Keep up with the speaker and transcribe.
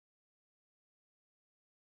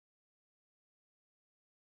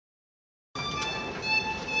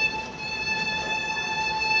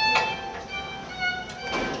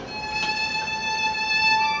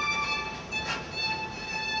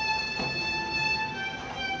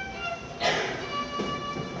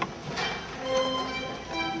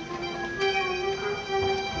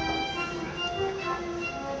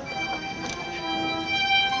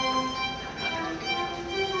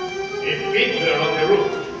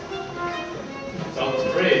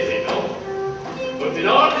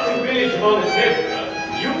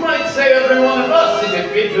us is a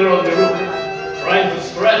fiddler on the roof, trying to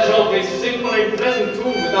scratch out a simple and pleasant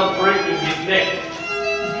tune without breaking his neck.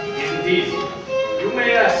 It isn't easy. You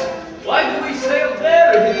may ask, why do we sail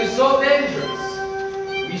there if it is so dangerous?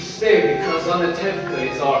 We stay because Anatemka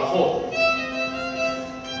is our home.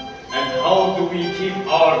 And how do we keep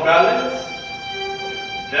our balance?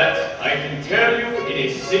 That I can tell you in a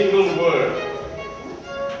single word.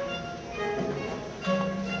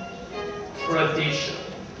 Tradition.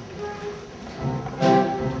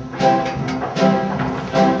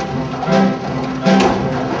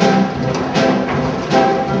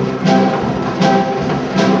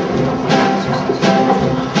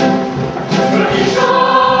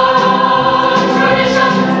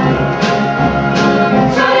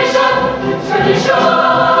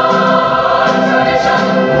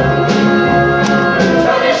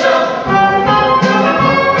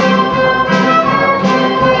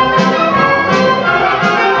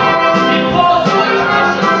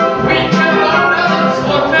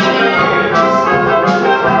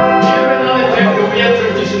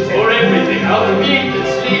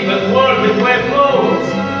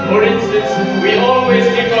 For instance, we always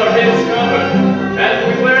keep our heads covered, and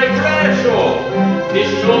we wear a prayer shawl. This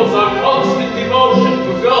shows our constant devotion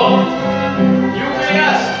to God. You may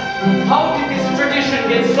ask, how did this tradition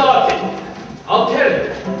get started? I'll tell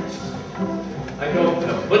you. I don't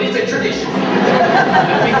know, but it's a tradition.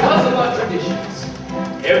 And because of our traditions,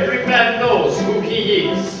 every man knows who he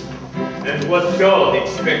is and what God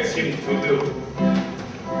expects him to do.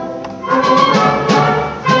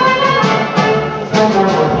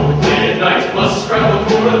 Day and night must scramble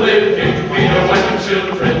for a living, feed our wife and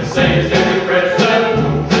children, save daily bread,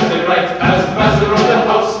 and as they write as master of the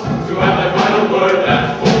house, to have their final word at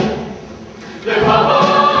home. Live on,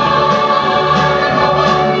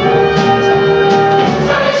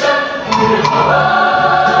 tradition, live on,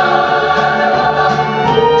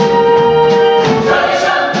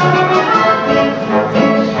 tradition.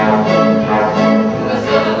 Let's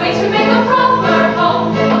go the way to make a proper home,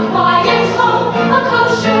 a quiet home, a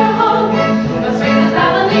kosher home. Let's raise a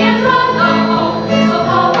family and run the home, so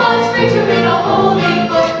Papa's free to read a holy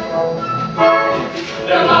book.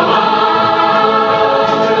 The mama,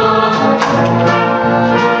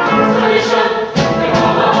 tradition, the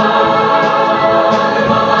mama,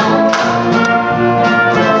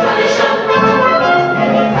 tradition.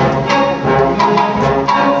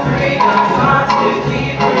 Three times to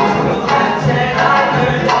keep in school at 10, I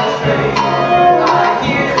learned all straight. I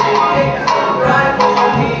hear it makes a right for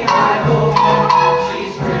me, I hope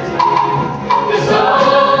she's pretty. The sun,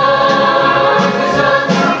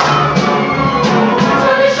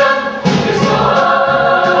 tradition, the sun,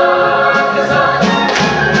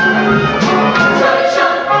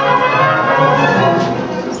 tradition.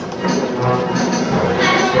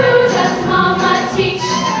 And who does Mama teach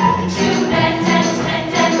to bend and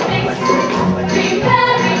tend and fix,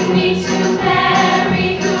 preparing me to marry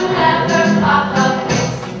whoever Papa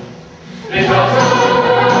picks? The daughter,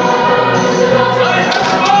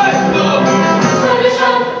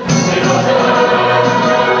 tradition, the daughter,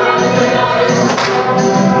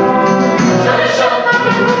 tradition.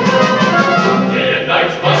 Day and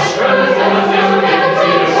night must scramble for a living, feed our wife and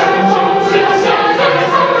children, save daily bread, and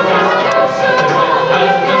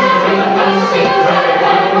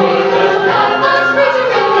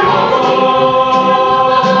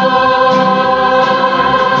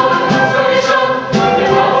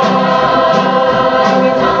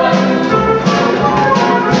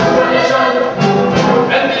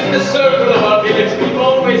and in the circle of our village, we've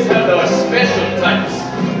always had our special types.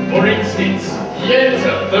 For instance,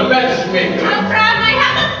 Yenta, the matchmaker. I'm proud I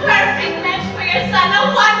have a perfect match for your son,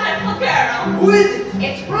 a wonderful girl. Who is it?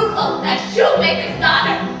 It's Ruchel, that shoemaker's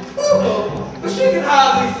daughter. Hugo. But she can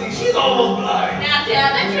hardly see. She's almost blind. Now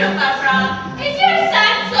tell the truth, my friend. Is your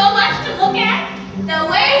son so much to look at? The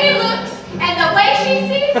way he looks and the way she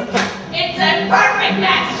sees, it's a perfect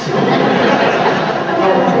match.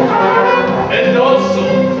 And also,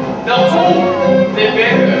 the home, the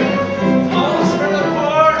beggar. Alms for the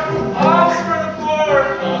poor. Alms for the poor.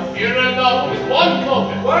 Here enough with one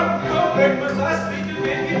cover. One comeback, but last week you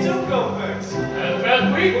gave me 2 comebacks. And that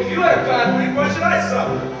week, Well, you had a bad week. Why should I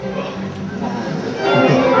suffer?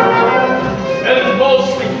 and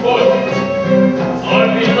most important, our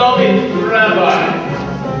beloved Rabbi.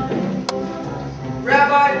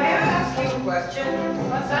 Rabbi, may I ask you a question?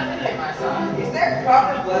 What's happening, my son? Is there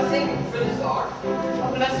proper blessing for the Tsar?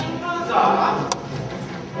 A blessing for the Tsar.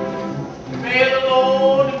 May the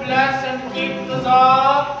Lord bless and keep the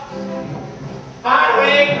Tsar far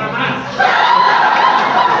away from us.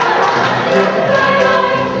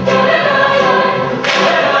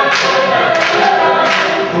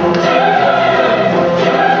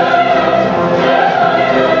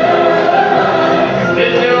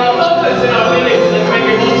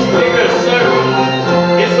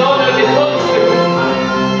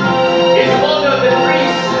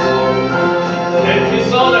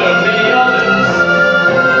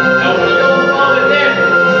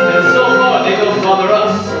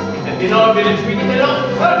 In our village, we get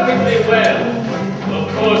along perfectly well.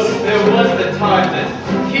 Of course, there was the time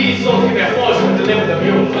that he sold him a horse to deliver the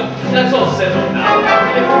mule, but that's all settled now.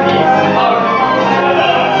 In peace,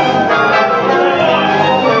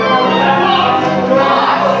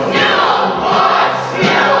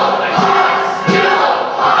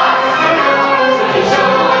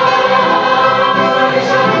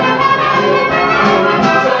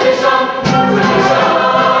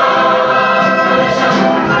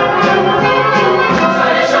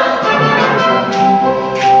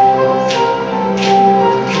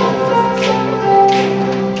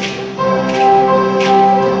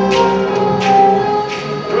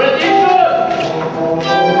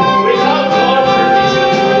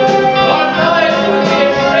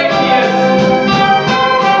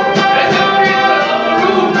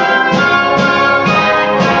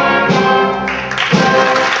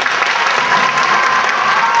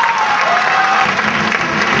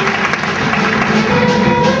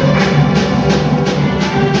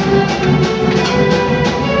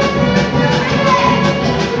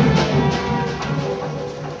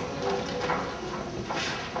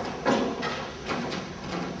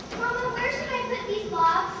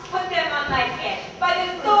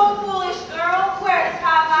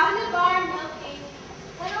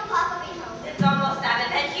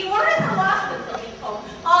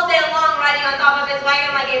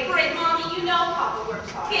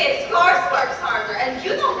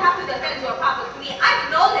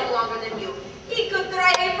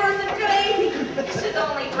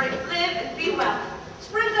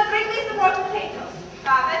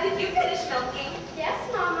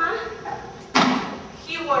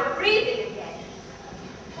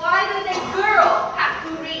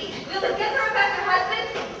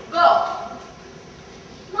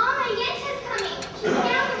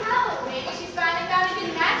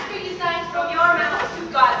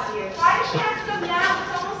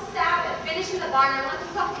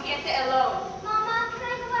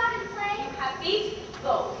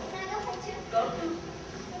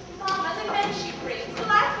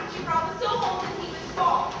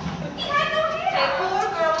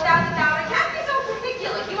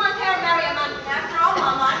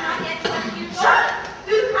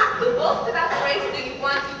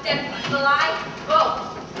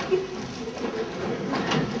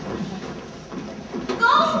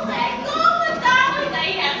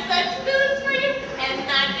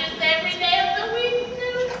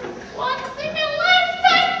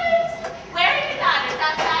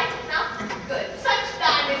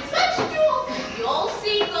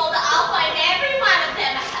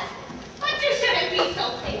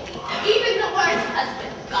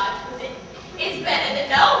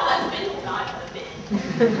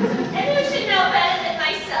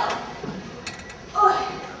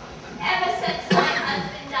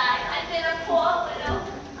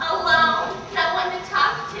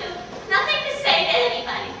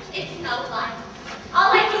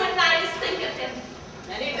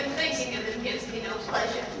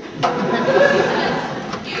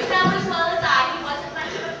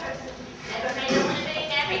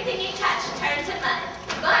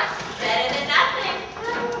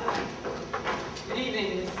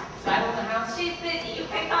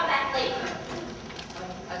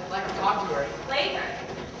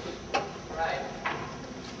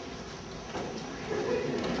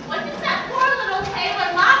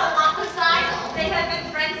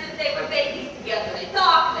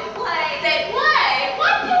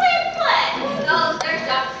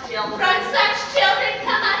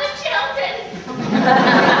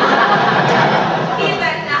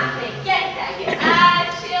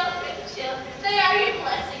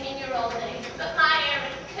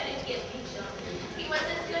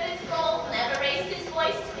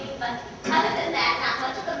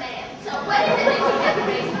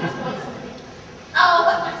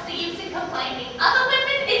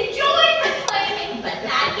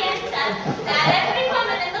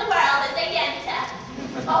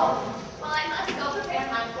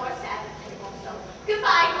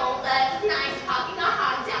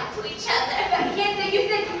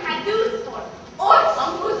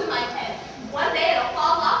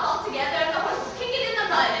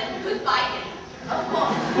 Of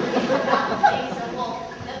course.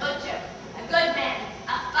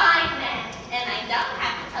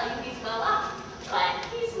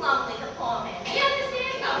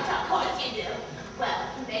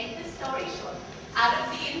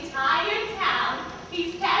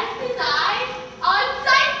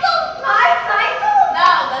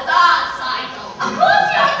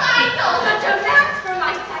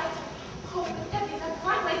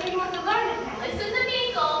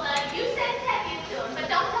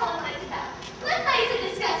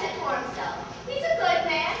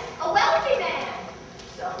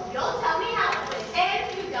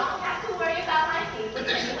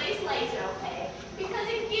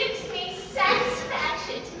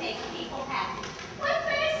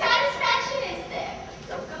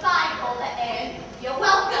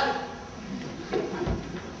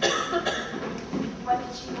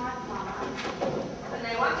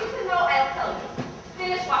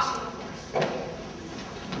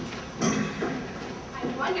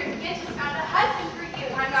 wonder if Yenta found a husband for you.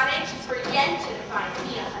 I'm not anxious for Yenta to find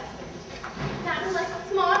me a husband. Not unless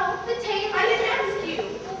it's model, the tape. I didn't ask you.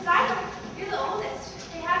 Well, Zyra, you're the oldest.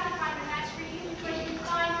 They have to find a match for you before you can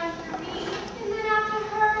find one for me. And then after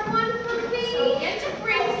her, one for me. So Yenta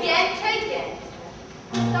brings Yenta.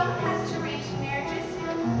 Someone has to arrange marriages,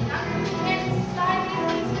 and others can't decide these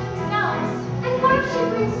things for themselves. And what if she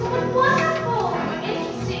brings someone wonderful, someone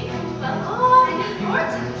interesting, well, and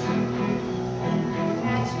important?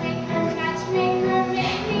 Matchmaker, matchmaker,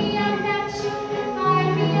 make me a match,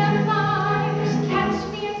 find me a find, catch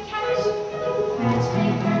me a catch.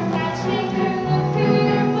 Matchmaker, matchmaker, look through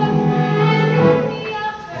your book and make me a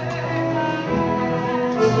perfect match.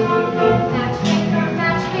 Matchmaker,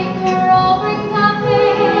 matchmaker, I'll bring the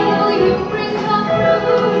veil, you bring the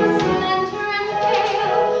fruit, slender and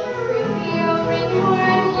pale. Rubio, ring, for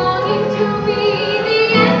I'm longing to be the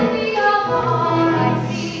envy of all I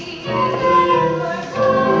see.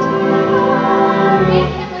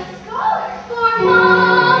 Make him a scholar, for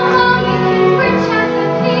Mom, make him rich as a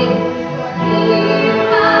king. For me,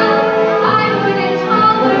 well, I wouldn't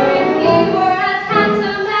holler if he were as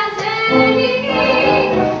handsome as any king.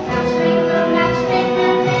 Matchmaker,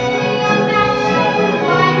 matchmaker, make me a match,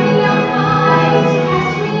 find me a find,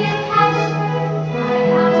 catch me a catch. I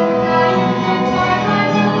have to die in the dark,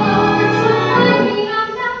 I'm alone, so find me a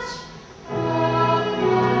match.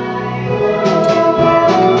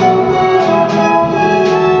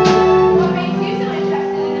 What makes you so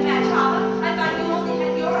interested in the match, Hava? I thought you only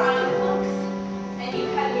had your eye on books. And you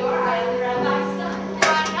had your eye on the rabbi's son.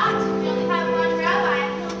 Why not? We only have one rabbi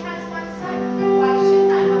and he only has one son. Why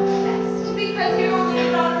shouldn't I want the best? Because you're only a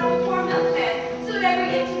daughter of a poor milkman, so whatever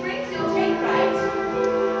Yenta brings, you'll take, right?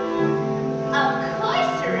 Of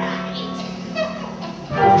course, right.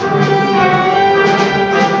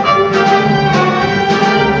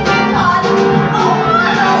 God, I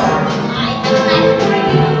have match for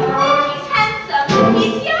you. He's handsome,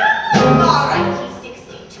 he's young. All right, he's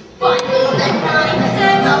 62, but he's a nice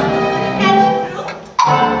and a catch through.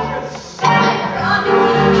 I promise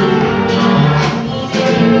you, and even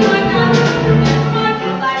if you're not, there's more to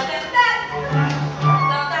life than that.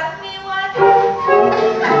 Don't ask me what.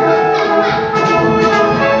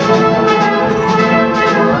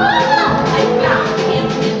 I found him,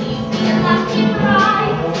 will you be a lucky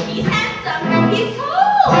bride? He's handsome, he's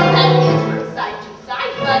tall, that is from side to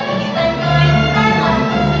side, but he's a nice and a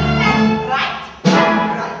right? Right.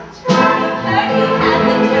 You heard he has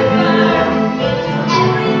a temper, meet you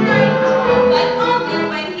every night, but only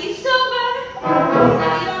when he's sober. So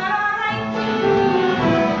you're alright.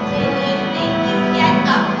 Did you think you'd get a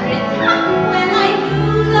prince when I do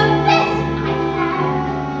the best I can?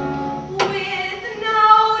 With no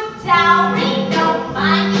dowry, no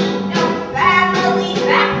money, no family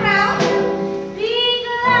background. Be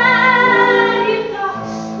glad you got a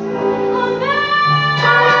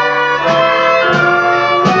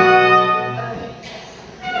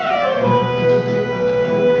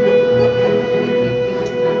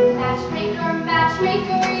matchmaker,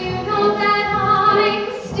 matchmaker, you know that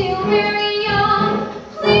I'm still very young.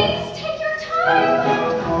 Please take your time.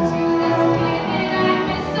 To this minute I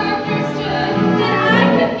misunderstood that I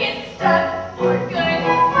could get stuck for good.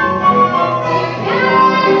 Dear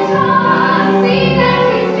Yenta, see that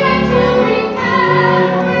he's gentle.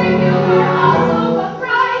 Remember, you are also a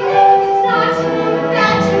bride. It's not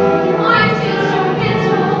that I'm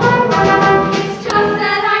sentimental. It's just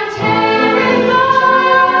that I'm terrified.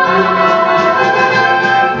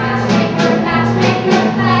 Matchmaker, matchmaker,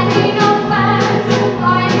 planning no plans.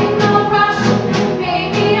 I'm in no rush.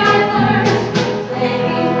 Maybe I learned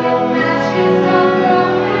playing with matches will grow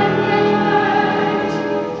and get hurt.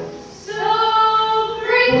 So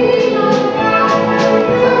bring me a bride,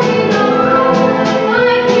 bring me a bride,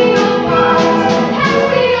 find me a bride, catch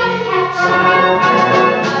me a catch.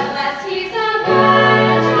 Unless he's a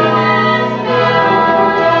matchless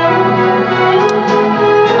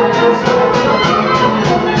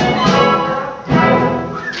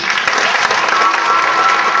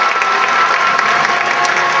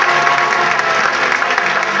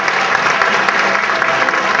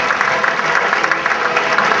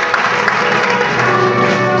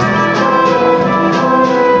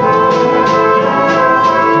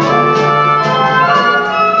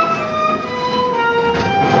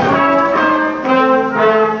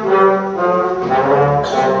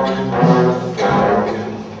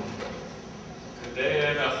Today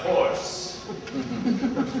I'm a horse.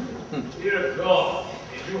 Dear God,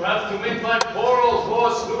 did you have to make my poor old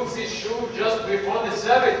horse lose his shoe just before the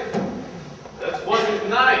Sabbath? That wasn't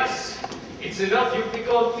nice. It's enough you pick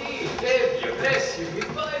on me, Dave, you bless you, with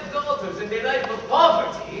 5 daughters and a life of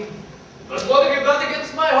poverty. But what have you got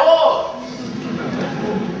against my horn?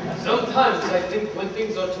 Sometimes I think when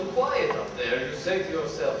things are too quiet up there, you say to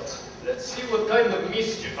yourself, let's see what kind of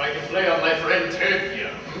mischief I can play on my friend Turkey.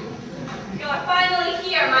 You are finally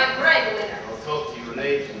here, my breadwinner. I'll talk to you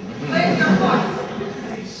later. Where's your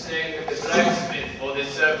horse? He's staying at the blacksmith for the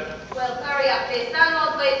servant. Well, hurry up. His son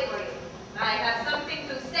won't wait for you. I have something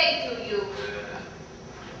to say to you.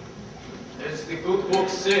 As the good book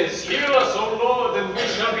says, heal us, O Lord, and we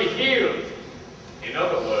shall be healed. In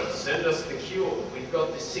other words, send us the cure. We've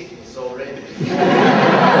got the sickness already.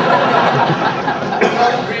 I'm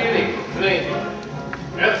not really complaining.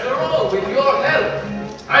 After all, with your help,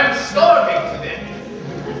 I'm starving to death.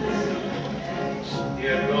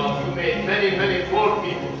 Dear God, you made many, many poor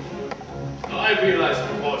people. I realize,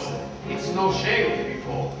 of course, that it's no shame to be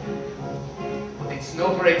poor. But it's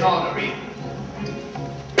no great honor either.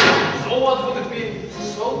 So what would have been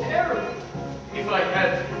so terrible if I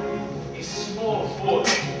had a small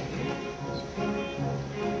fortune?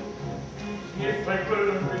 If I were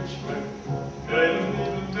a rich man,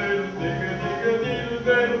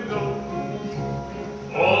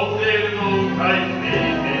 all day long I'd be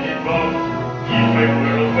about. If I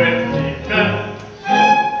were a wealthy man, I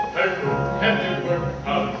would have to work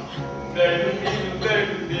hard.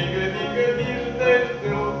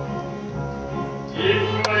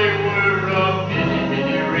 If I were a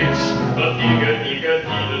bitty rich, a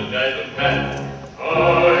digga-digga-diddle-daddle man,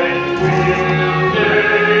 I'd build a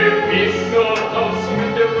big old house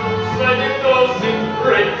with the roofs and it doesn't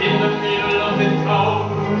right in the middle of the town.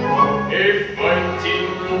 A fine tin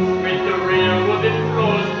roof with the railroaded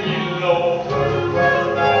floors below.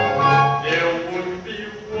 There would be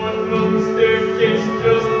one long staircase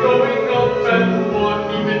just going up and one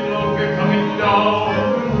even longer coming down.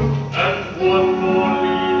 And one more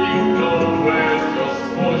leading nowhere just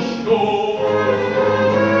for sure.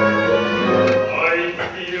 I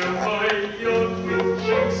fear my young with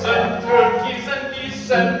chicks and turkeys and geese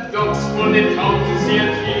and ducks for the town to see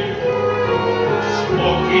and hear,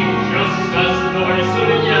 smoking just as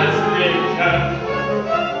noisily as they can.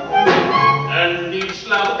 And each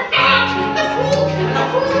loud and a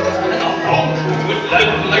honk would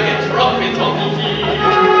land like a trumpet on the ear,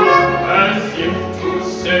 as if to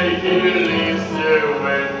say he leaves there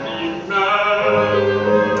when he man.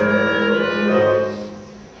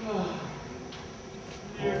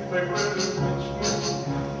 If I were a rich man,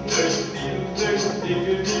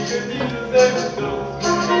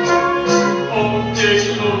 all day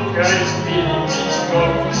long I'd be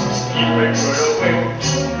gone. If I were a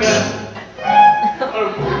wealthy man, I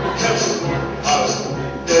would have to work hard.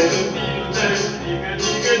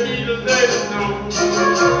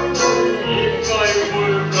 If I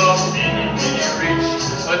were a bitty rich,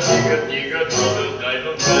 a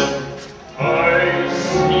digga-digga-diddle-daddle man, I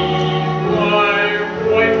see my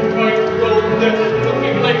wife quite grown there,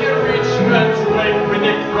 looking like a rich man's wife with a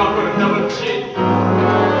proper double chin,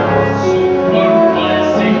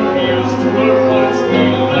 supervising meals to her heart's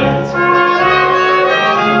delight.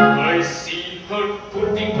 I see her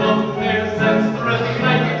putting on airs and strutting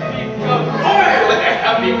like a peacock. Boy, what a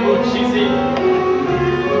happy mood she's in!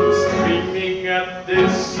 Screaming at the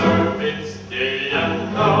servants day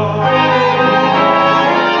and night.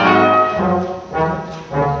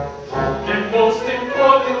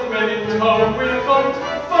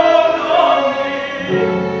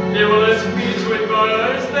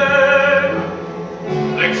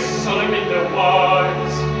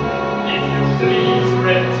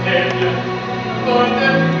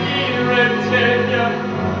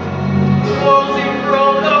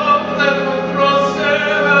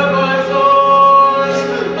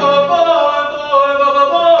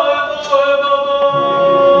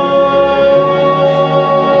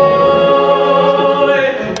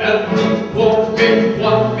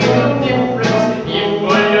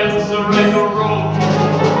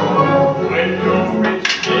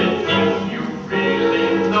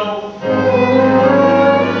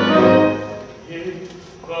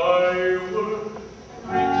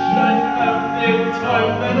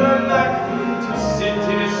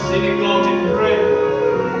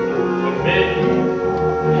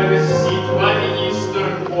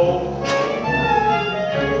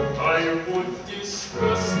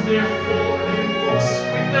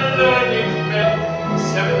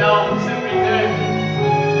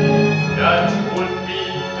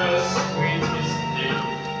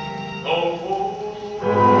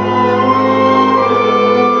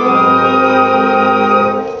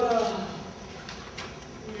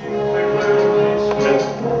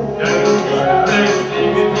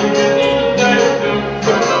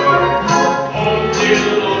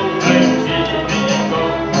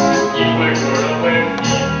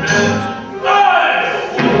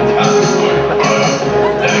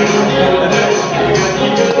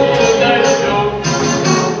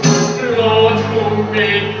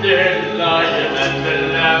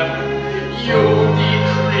 You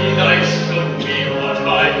decreed I should be what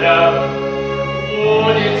I am.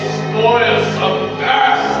 Would it spoil some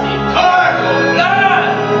vast eternal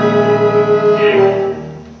plan?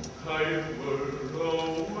 If I were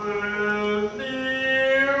a worthy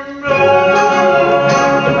man.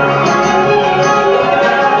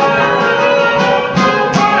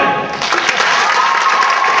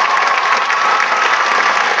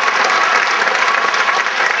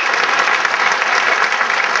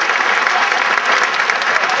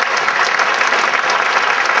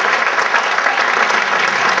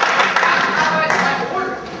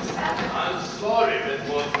 I'm sorry,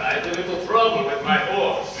 Redwood. I had a little trouble with my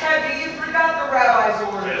horse. Teddy, you forgot the rabbi's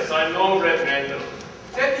order. Yes, I know, Red Mandel.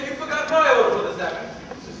 Teddy, you forgot my order for the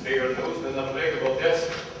Sabbath. This is bigger news than the plague about this.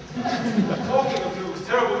 Talking of news,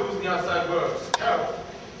 terrible news in the outside world. It's terrible.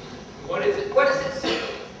 What is it? What is it?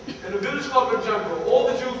 In a village called Rajanko, all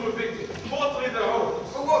the Jews were evicted, forced to leave their homes.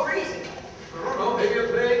 For what reason? I don't know, maybe a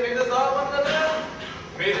plague, maybe the Tsar wanted them.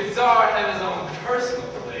 May the Tsar have his own personal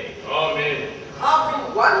plague. Amen.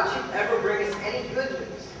 Avram, why don't you ever bring us any good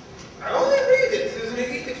news? I only read it. There's an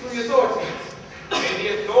edict from the authorities. May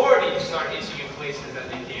the authorities start issuing places that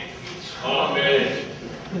they can't reach. Amen.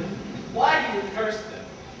 Why do you curse them?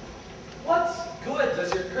 What good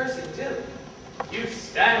does your cursing do? You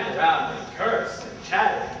stand around and curse and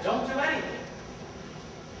chatter and don't do anything.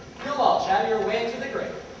 You'll all chatter your way into the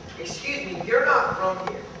grave. Excuse me, you're not from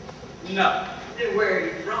here. No. Then where are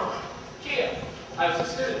you from? Kiev. I was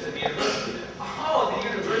a student at the university there. Oh, the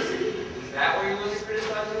university. Is that where you learn to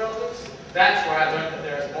criticize the relatives? That's where I learned that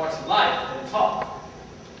there is more to life than talk.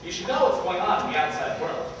 You should know what's going on in the outside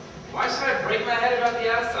world. Why should I break my head about the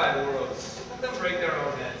outside world? Let them break their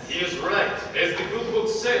own heads. He is right. As the good book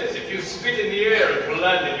says, if you spit in the air, it will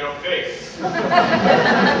land in your face.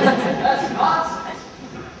 That's nonsense.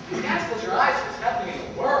 You can't close your eyes to what's happening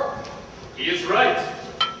in the world. He is right.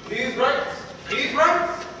 He's right. He's right.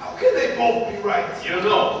 How can they both be right? You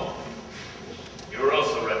know, you're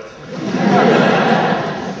also right.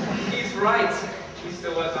 He's right. He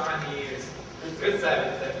still was on the ears. Good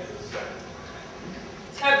Sabbath, Sabbath.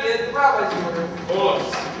 Tevye, the rabbi's order. Of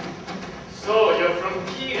course. So you're from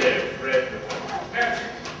Kiev, Red.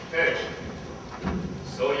 Persia.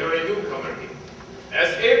 So you're a newcomer here.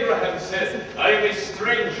 As Abraham said, I am a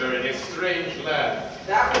stranger in a strange land.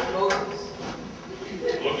 That was Moses.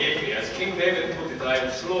 Forgive me, as King David put it, I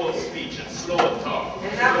am slow of speech and slow of tongue.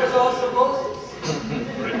 And that was also Moses.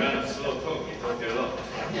 For a man of slow tongue, you don't get along.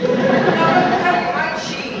 Now, Tevye, my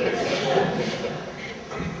cheese.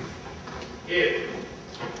 Here,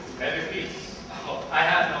 have a piece. Oh, I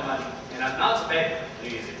have no money, and I'm not begging.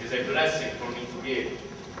 Please, it is a blessing for me to give.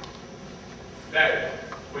 Very well.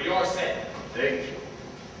 For your sake. Thank you.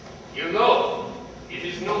 You know, it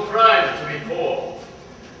is no crime to be poor.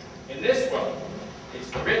 In this world, it's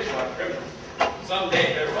the rich who are criminals.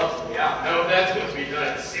 Someday they're about to be out. Now that would be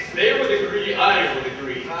nice. If they would agree, I would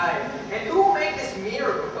agree. Right. And who will make this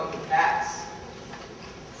miracle come to pass?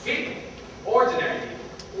 People, ordinary people,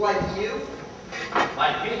 Like you?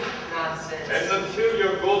 like me, Nonsense. And until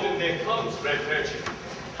your golden day comes, Red Persia,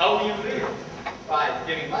 how will you live? by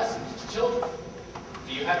giving lessons to children.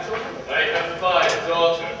 Do you have children? I have 5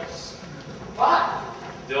 daughters. 5.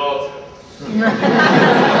 Daughters. Girls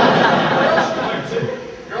should learn too.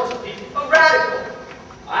 Girls are people. A radical.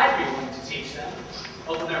 I'd be willing to teach them,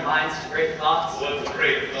 open their minds to great thoughts. What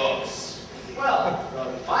great thoughts. Well,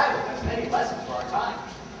 the Bible has many lessons for our time.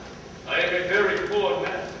 I am a very poor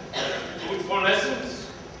man. Good for lessons?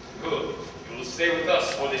 Good. You will stay with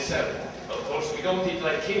us for the Sabbath. Of course, we don't eat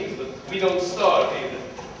like kings, but we don't starve either.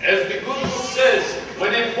 As the good book says,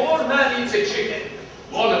 when a poor man eats a chicken,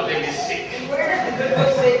 one of them is sick. And where does the good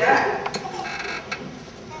book say that?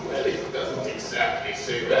 Well, it doesn't exactly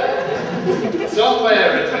say that.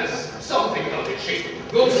 Somewhere it has something about a chicken.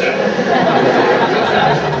 Good Sabbath. Good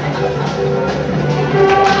Sabbath.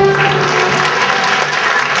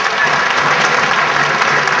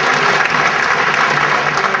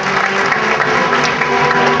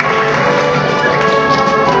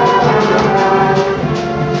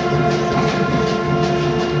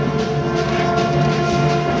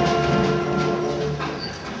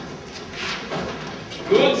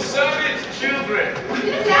 Good Sabbath, children.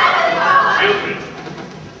 Good Sabbath, Papa. Children,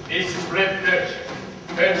 this is Red Persia.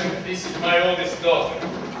 Persia, this is my oldest daughter.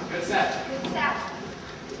 Good Sabbath. Good Sabbath.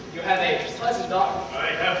 You have a pleasant daughter. I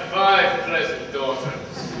have 5 pleasant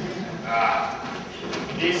daughters.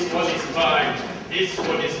 This one is mine. This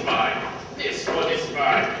one is mine. This one is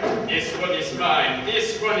mine. This one is mine.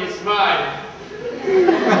 This one is mine.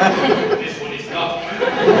 This one is not mine.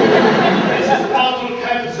 This is bottle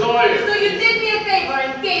cap So oil. you did me a favor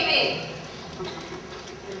and gave in.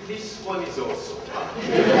 is also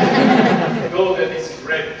Though that this is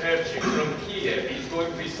Red Perchik from Kiev. He's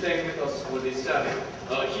going to be staying with us for this Sabbath.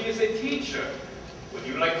 He is a teacher. Would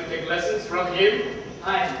you like to take lessons from him?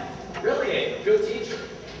 I'm really a good teacher.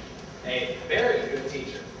 A very good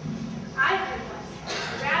teacher. I heard once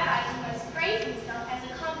a rabbi who must praise himself as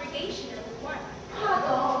a congregation of one.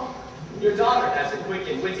 Pardon. Your daughter has a quick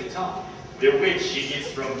and witty tongue. The which she gets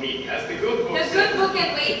from me, as the good book The says. good book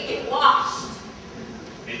and weight get washed.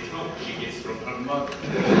 A tongue she gets from her mother.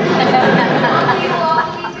 Mommy will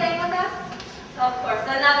also be staying with us? Of course,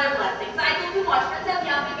 another blessing. Cycle too much for some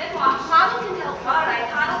young been washed. Mommy can help. All right,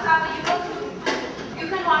 I'll cover you go too. You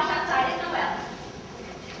can wash outside at Noel.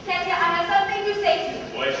 Kenya, I have something to say to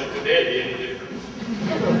you. Why should today be any different?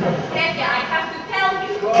 Kenya, I have to tell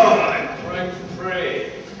you. God, I'm trying to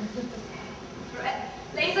pray.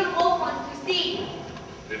 Laser Wolf wants to see you.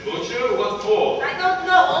 The butcher? What for? I don't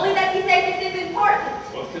know, only that he says it is important.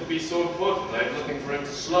 What could be so important? I have nothing for him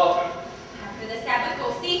to slaughter. After the Sabbath,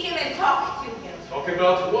 go see him and talk to him. Talk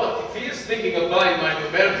about what? If he is thinking of buying my new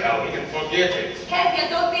milk cow, he can forget it. Kenya,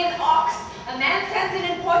 don't be an ox. A man sends an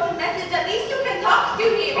important message, at least you can talk to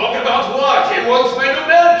him. Talk about what? He wants my new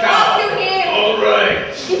milk cow. Talk to him. All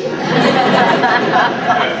right.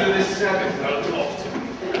 After this Sabbath, I'll talk to him.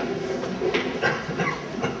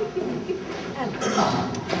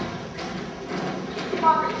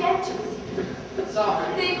 Father, get to us.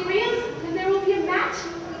 Sorry. They agree on something, and there will be a match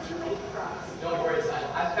in which you wait for us. Don't worry, Simon.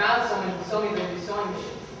 I found someone who sold me the new sewing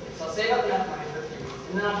machine. So I'll save up enough money for a few weeks,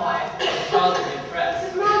 and then I'll buy it. And Charles will be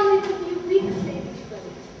impressed. But Mom, it will be weeks later to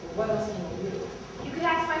wait. What else can you do? You could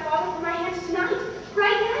ask my father for my hand tonight,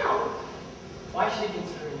 right now. Why should he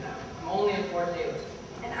consider me now? I'm only a poor tailor.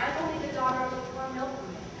 And I'm only the daughter of a poor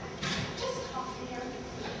milkman. Just talk to him.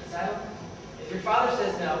 Simon, if your father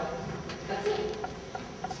says no, that's it.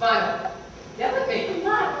 It's fine. Get with me.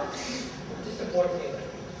 Mom, I'm just a poor tailor.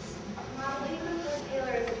 Mom, even a poor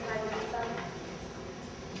tailor is entitled to some.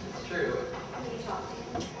 It's true. Will you talk to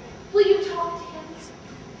him? Will you talk to him?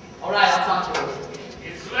 All right, I'll talk to him.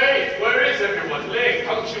 It's late. Where is everyone? Late,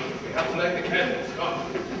 punctual. We have to light the candles.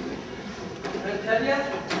 Come. Red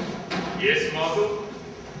Tevye? Yes, Motto?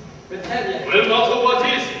 Red Tevye. Well, Motto, what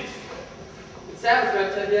is it? It's Sabbath,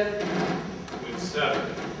 Red Tevye. Good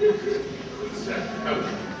Sabbath. Good Sabbath. Come.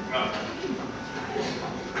 Come.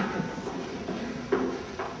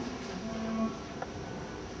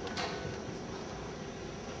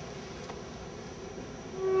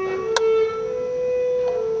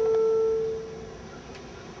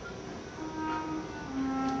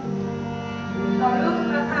 Baruch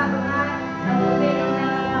atah Adonai, Eloheinu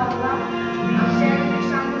melech haolam, asher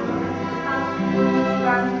nishanu b'mitzvah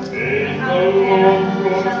May the Lord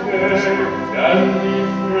protect and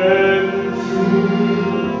defend you.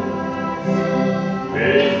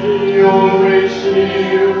 May the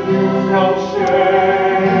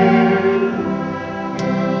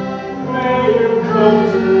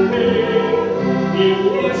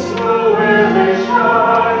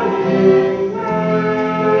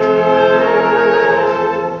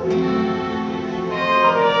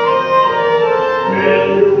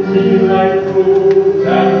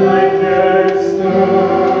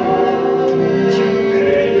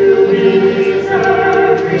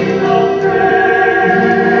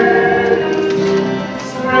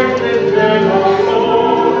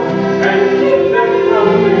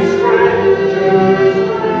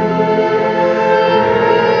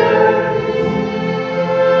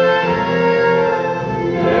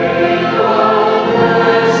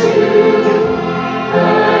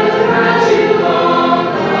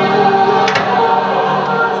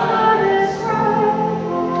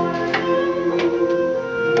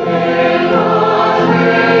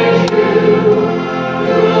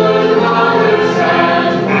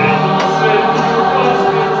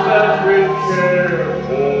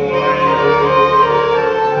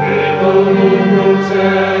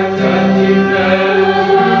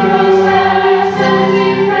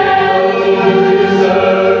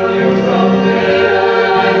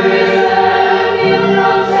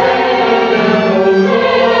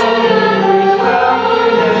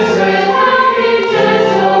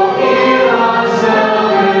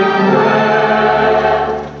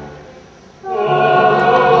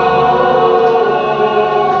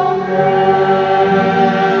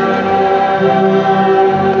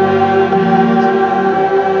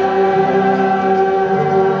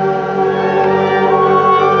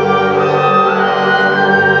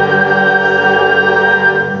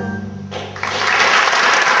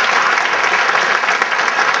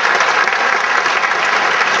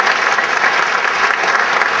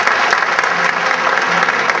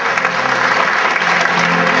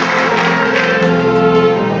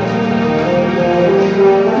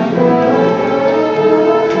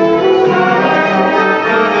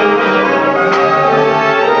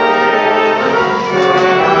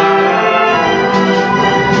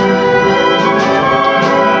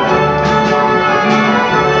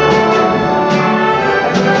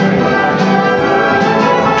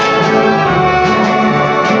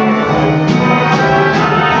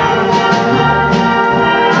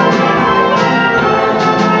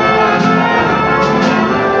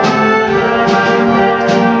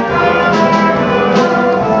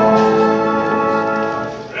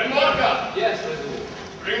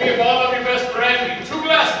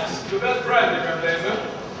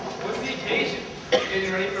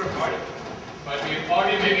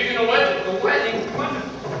maybe even a wedding. The wedding? Wonderful.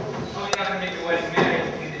 Oh, you're not going to make the wedding merry,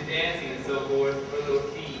 do the dancing and so forth, for a little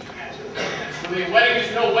tea. Actually, a wedding is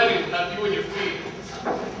no wedding without you and your feet.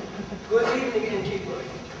 Good evening, innkeeper.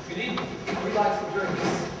 Good evening. We'd like some drinks.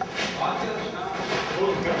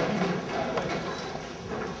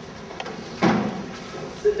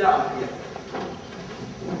 Sit down here.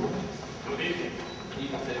 Good evening.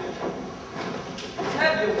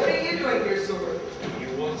 Tevye, what are you doing here so early? He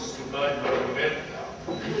wants to buy my milk now.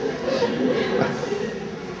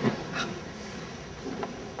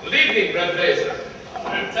 Good evening, Red Blazer.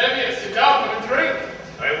 I'm Tevye. Sit down for a drink.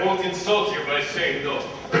 I won't insult you by saying no.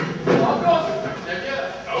 How goes it,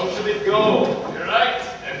 Tevye? How should it go? You're right.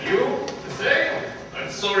 And you? The same? I'm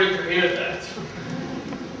sorry to hear that.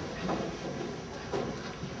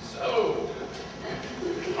 So,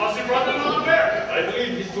 how's your brother on America? I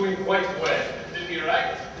believe he's doing quite well. Did he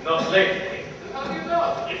write? Not lately. How do you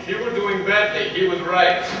know? If he were doing badly, he would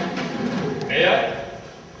write. May I?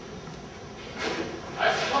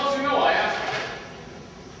 I suppose you know I asked.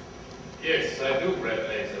 Yes, I do, Red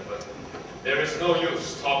Blazer, but there is no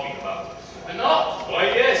use talking about it. Why not? Why,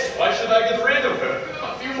 yes. Why should I get rid of her?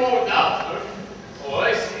 A few more without her. Oh,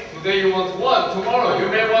 I see. Today you want one. Tomorrow you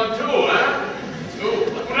may want two, huh?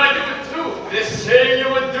 Two? What would I do with two? The same you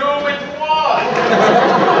would do with one.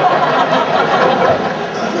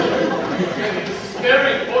 This is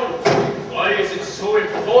very important. Why is it so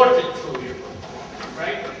important to you?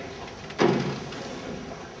 Frankly.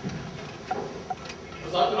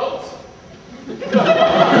 Because I'm lonesome.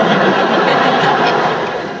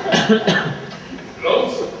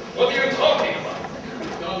 Lonesome? What are you talking about?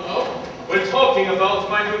 Don't know. We're talking about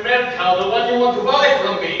my new milk cow, the one you want to buy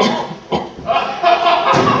from me.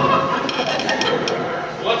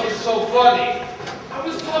 What is so funny? I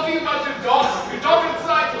was talking about your daughter. Your daughter in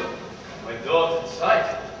cycle. My daughter, Sight.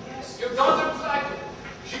 Yes, your daughter in cycle.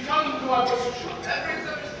 She comes into my butcher shop every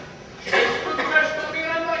Thursday. She makes good fresh cooking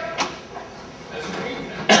and I like it. As a green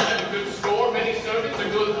family, have a good store, many servants, a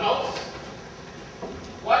good house.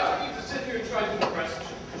 Why do we need to sit here and try to impress her?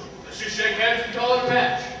 Does she shake hands and call it a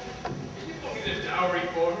match? You don't need a dowry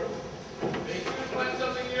for her. Maybe you can find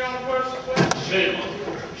something in your own purse as well. Shame on you.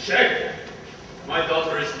 Shame. My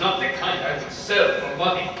daughter is not the kind I would sell for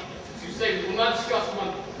money. As you say, we will not discuss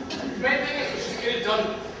money. The main thing is let's just get it done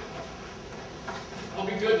with. I'll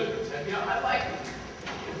be good with it, Tevye. I like it.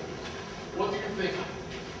 What do you think?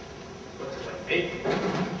 What do I think?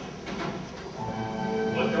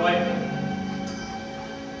 What do I think?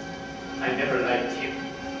 I never liked him.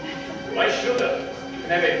 Why should I? You can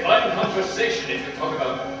have a fine conversation if you talk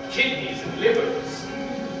about kidneys and livers.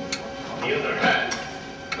 On the other hand,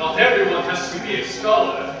 not everyone has to be a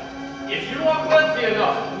scholar. If you are wealthy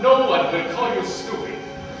enough, no one will call you stupid.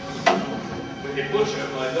 With a butcher,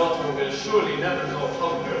 my daughter will surely never know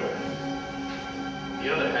hunger. On the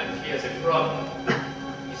other hand, he has a problem.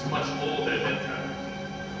 He's much older than her.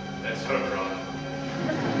 That's her problem.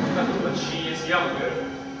 But she is younger.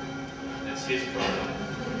 That's his problem.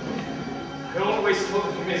 I always thought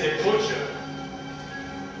of him as a butcher.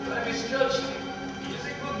 But I misjudged him. He is a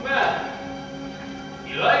good man.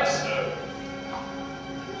 He likes her.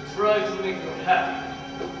 He will try to make her happy.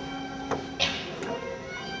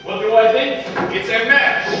 What do I think? It's a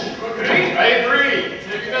match. Agree? I agree.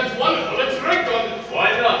 Tevye, that's wonderful. Let's drink on it.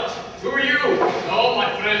 Why not? To you. No, my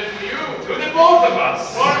friend, to you. To the both of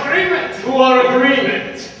us. To our agreement. To our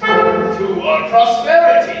agreement. To our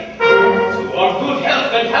prosperity. To our good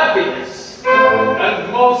health and happiness.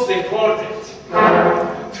 And most important,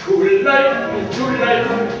 to life,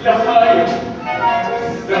 l'chaim.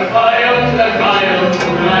 L'chaim, to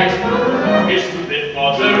life. Is to live for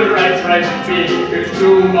the right to be. Is to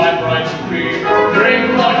my right to be. Drink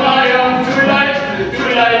l'chaim, to life,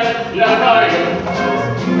 l'chaim.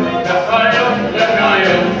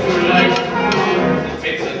 L'chaim, to life. It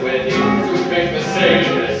takes a wedding to make the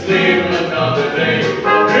sailors live another day.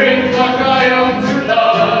 Drink l'chaim to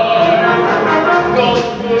life. God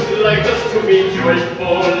would like us to be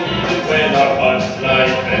joyful, even when our hearts lie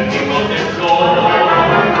bending on the floor.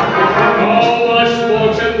 How much more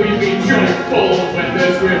can we be joyful when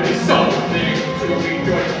there's really something to be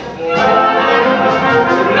joyful for?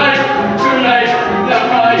 To life,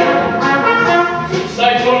 l'chaim. To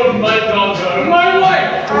cycle, my daughter, my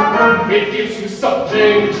wife. It gives you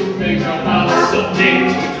something to think about, something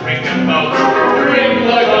to drink about. Drink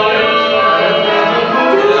l'chaim.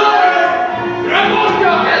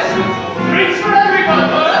 Drinks for everybody!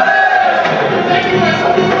 Thank you, my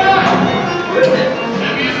son.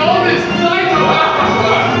 Maybe it's all this night.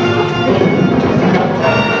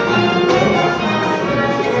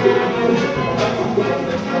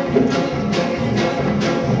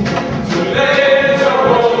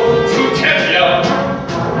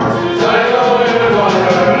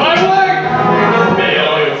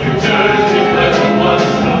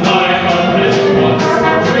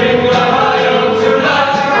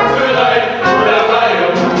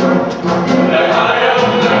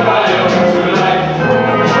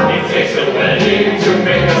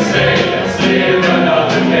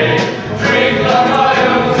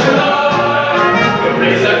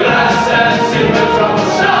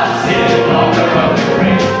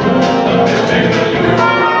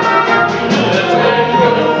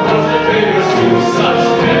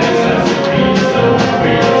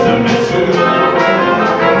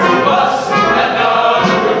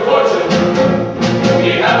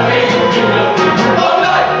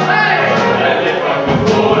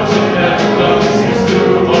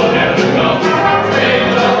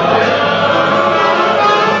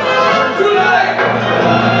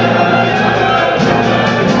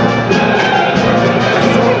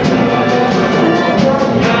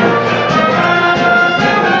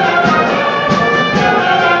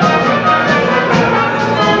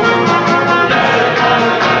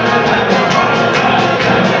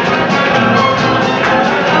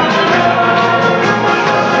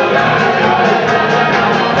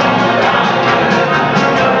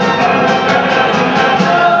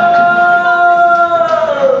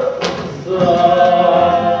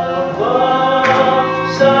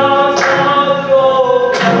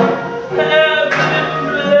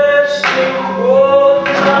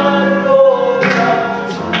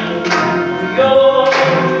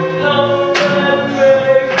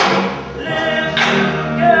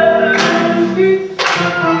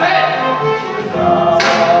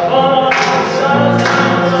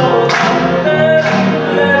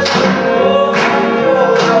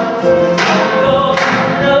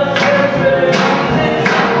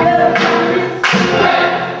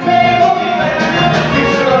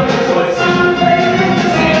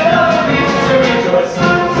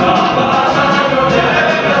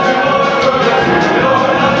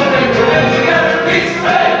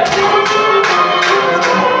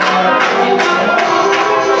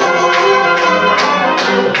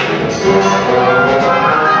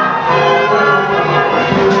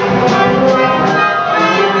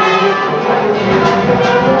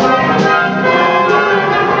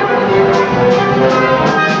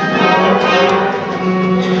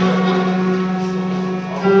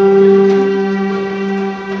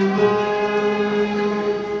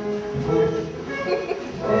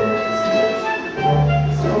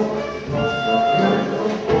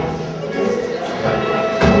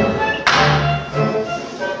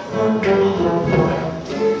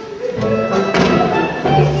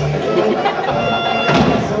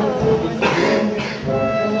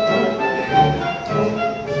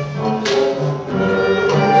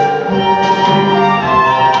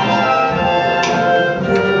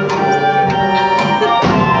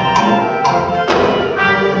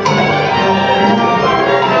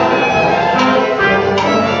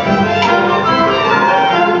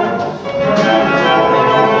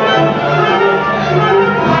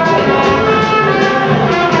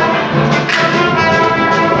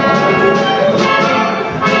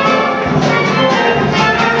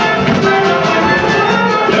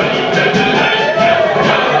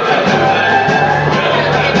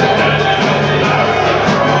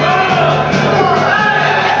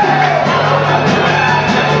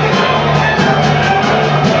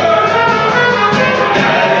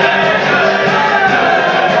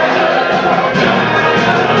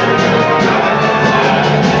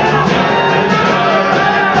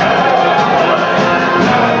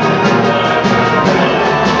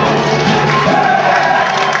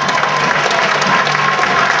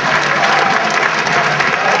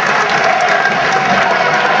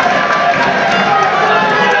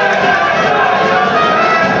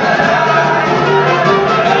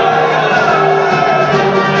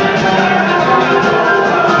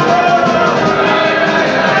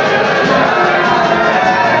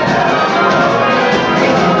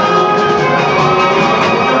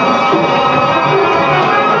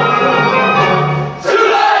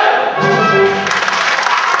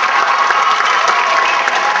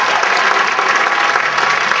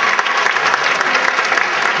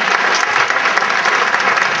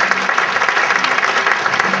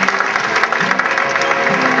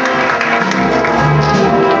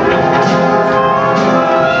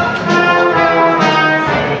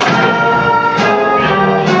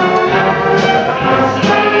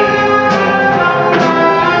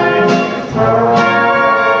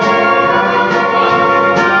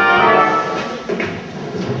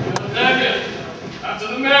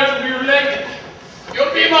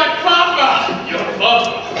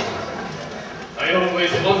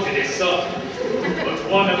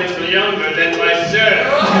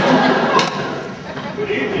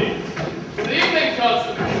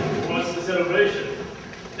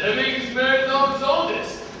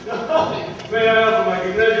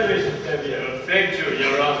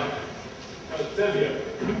 Octavia.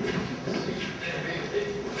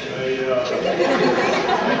 I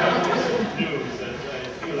have this news that I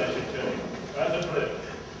feel I should tell you. As a friend.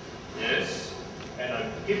 Yes? And I'm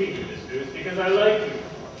giving you this news because I like you.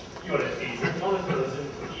 You are a decent, honest person,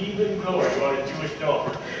 even though you are a Jewish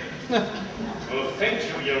dog. Well, thank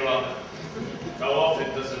you, Your Honor. How often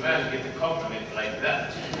does a man get a compliment like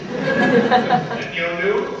that? And your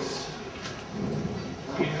news?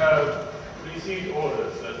 We have received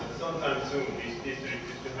orders that sometime soon this district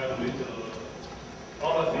is to have a little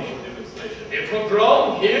unofficial demonstration. A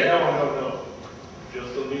pogrom here? No.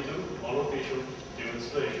 Just a little unofficial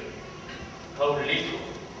demonstration. How little?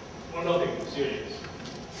 Well, nothing serious.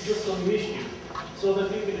 Just some mischief, so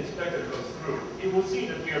that if an inspector goes through, he will see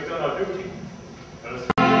that we have done our duty.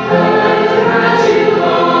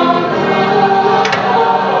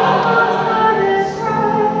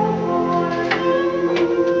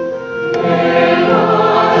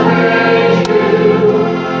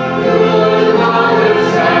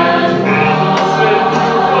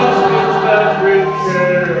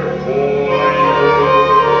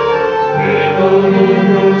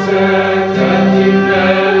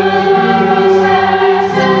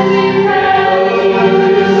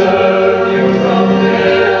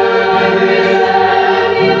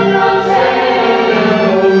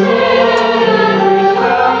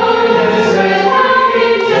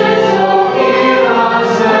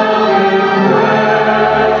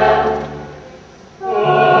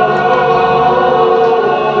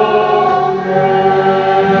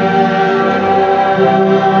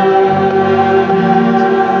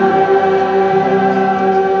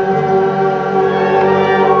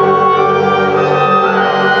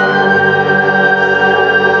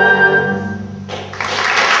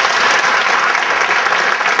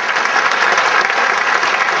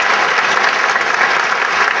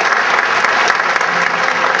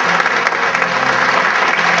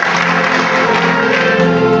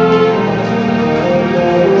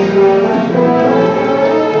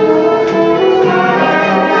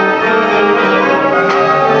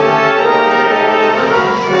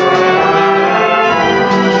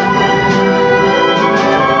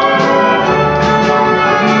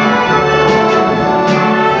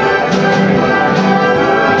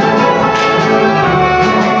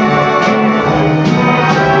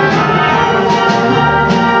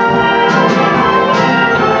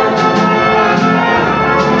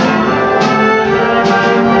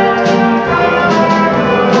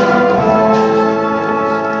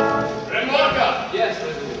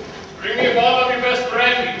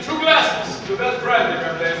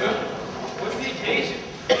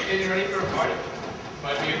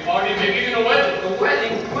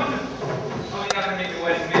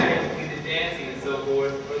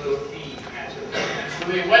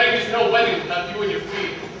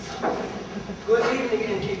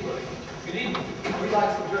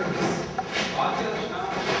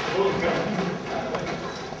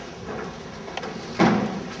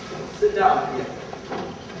 Sit down.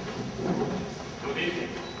 Good evening.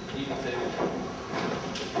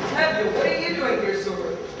 Tevye, what are you doing here so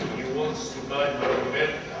early? He wants to buy my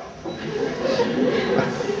milk now.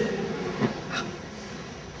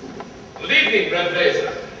 Good evening, Red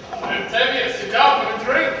Razor. I'm Tevye, sit down for a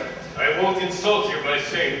drink. I won't insult you by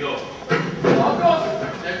saying no. How goes it,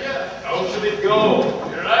 Tevye? How should it go?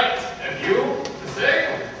 You're right. And you? The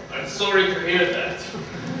same? I'm sorry to hear that.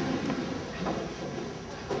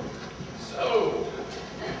 So,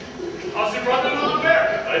 how's your brother in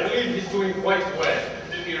America? I believe he's doing quite well.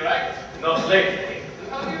 Did he write? Not lately.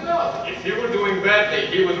 How do you know? If he were doing badly,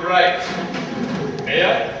 he would write. May I?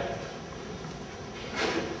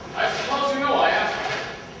 I suppose you know I asked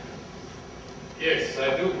you. Yes,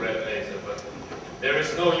 I do, Red Laser, but there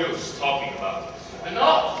is no use talking about it. And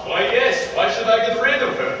not? Why, yes. Why should I get rid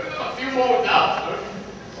of her? A few more without her.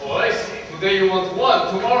 Oh, I see. Today you want one.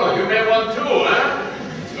 Tomorrow you may want two, huh?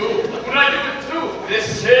 Two? What would I do with two? The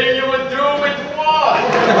same you would do with one.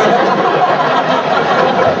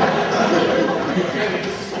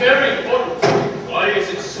 It's very important. Why is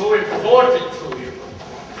it so important to you?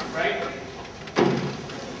 Frankly.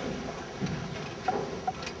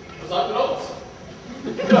 Because I'm lost.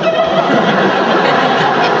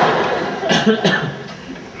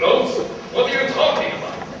 Rose, what are you talking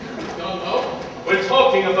about? Don't know. We're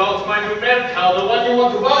talking about my new milk cow, the one you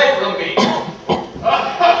want to buy from me.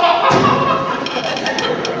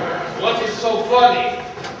 What is so funny?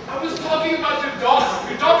 I was talking about your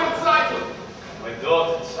daughter in cycle. My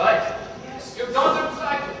daughter Cycle. Yes, your daughter in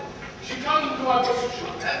cycle. She comes into my butcher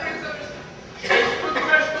shop every Thursday. She makes good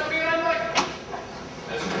fresh coffee and I like it.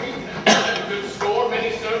 As a green a good store,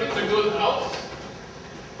 many servants, a good house.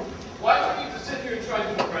 Why do we need to sit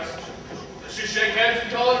shake hands and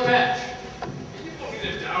call it a match. And you don't need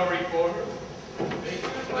a dowry for her. Maybe you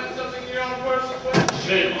can find something in your own personal way.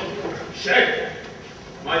 Shame on you. Shame.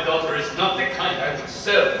 My daughter is not the kind I would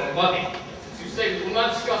sell for money. As you say, we will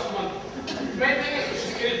not discuss money. The main thing is we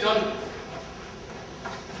should get it done with.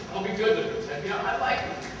 I'll be good with it, Ted. You know, I like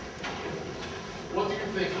it. What do you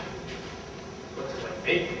think? What do I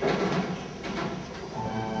think?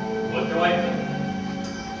 What do I think?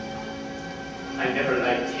 I never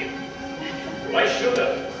liked him. Why should I?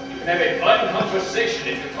 You can have a fine conversation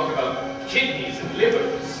if you talk about kidneys and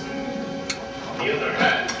livers. On the other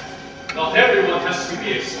hand, not everyone has to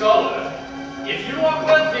be a scholar. If you are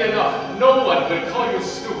wealthy enough, no one will call you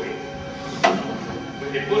stupid.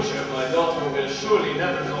 With a butcher, my daughter will surely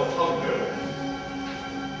never know hunger.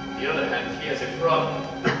 On the other hand, he has a problem.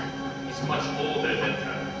 He's much older than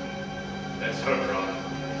her. That's her problem.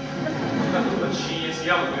 But she is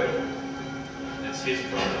younger. That's his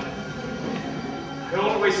problem. I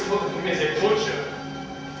always thought of him as a butcher.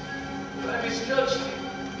 But I misjudged him.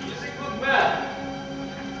 He is a good man.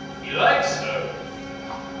 He likes her.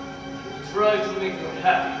 Try to make her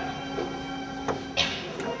happy.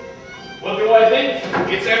 What do I think?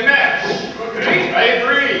 It's a match. Agree? I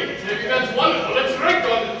agree. Maybe that's wonderful. Let's drink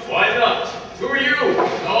on it. Why not? To you.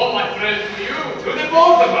 No, my friend, to you. To the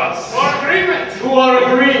both of us. To our agreement. To our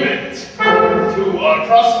agreement. To our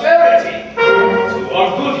prosperity. To our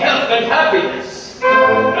good health and happiness.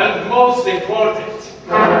 And most important,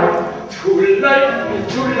 to life,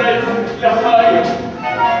 l'chaim.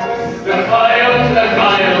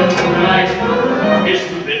 L'chaim, to life. Is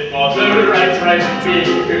to the father I try to be,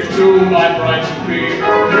 is to my bride to be.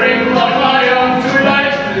 Drink l'chaim, to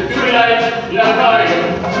life, l'chaim.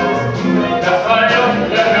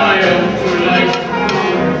 L'chaim, to life.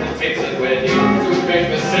 It takes a wedding to make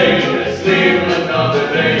the sailors live another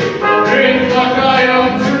day. Drink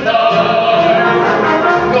l'chaim, to life.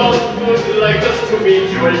 God would like us to be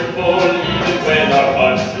joyful, even when our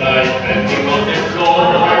hearts lie bending on the floor.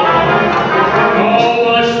 How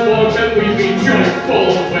much more can we be joyful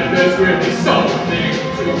when there's really something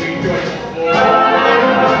to be joyful for?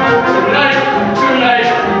 To life,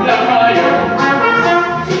 l'chaim.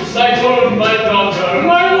 To sight of my daughter,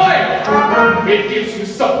 my wife. It gives you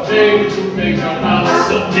something to think about,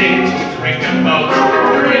 something to drink about.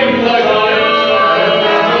 Drink l'chaim.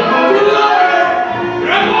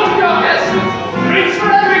 Drinks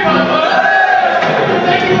for everybody!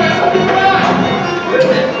 Thank you guys for the fun!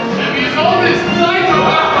 Maybe it's all this night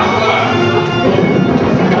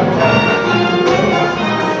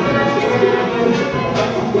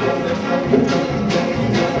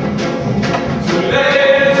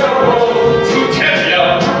Today's a road to tell ya.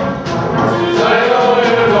 I know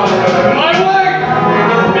your daughter, my wife.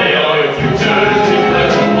 May all your futures be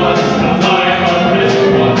pleasant ones.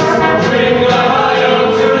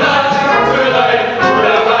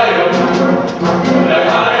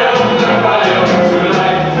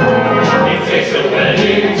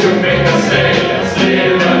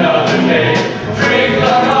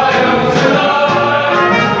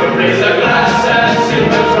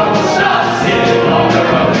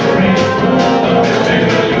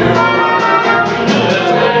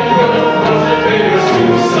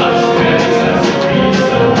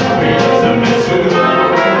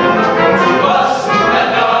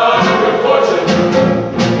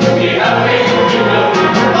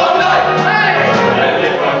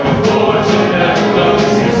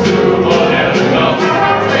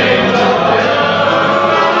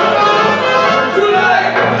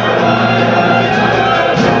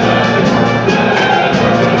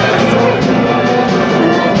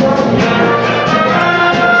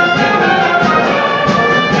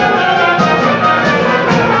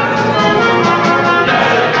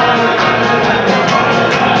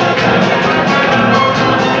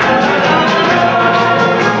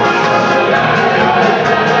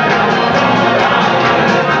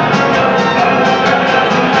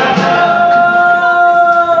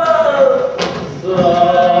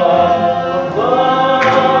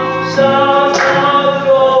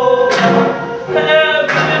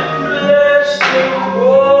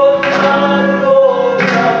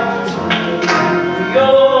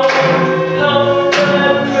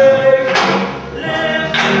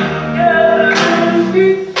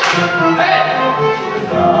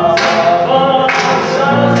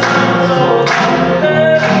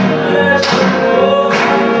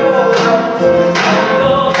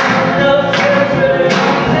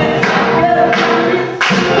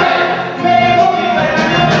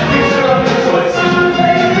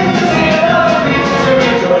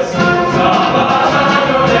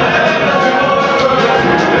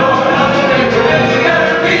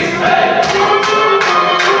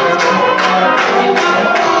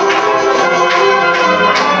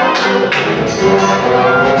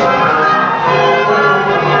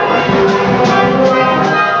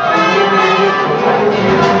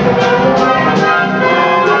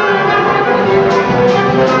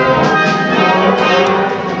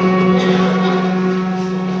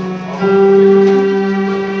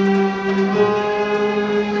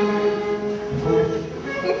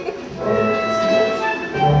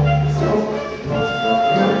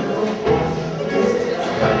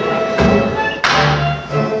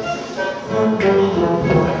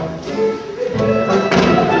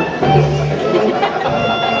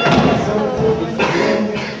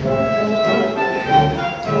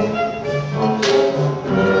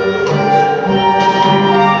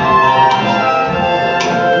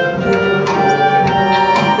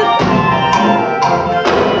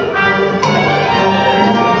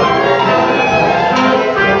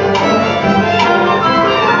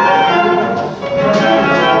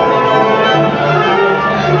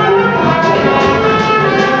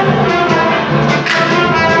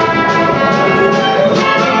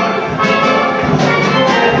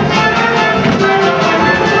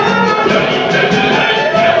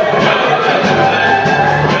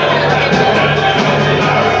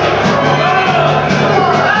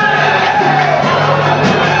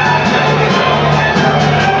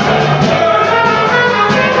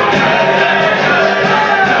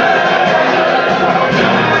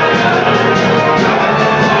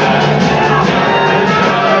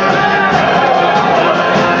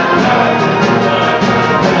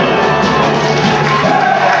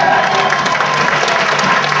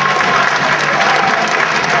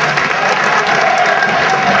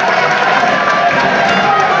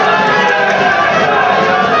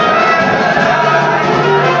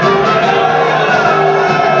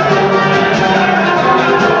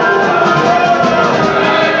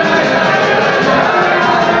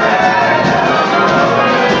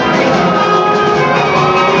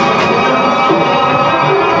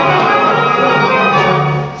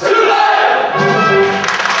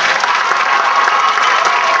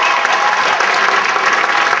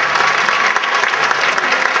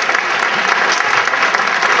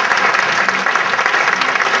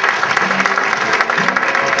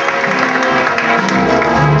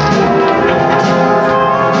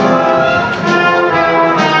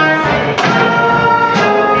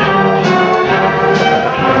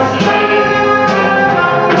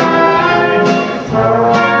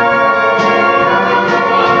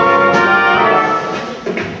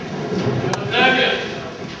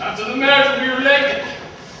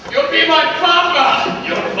 You'll be my papa!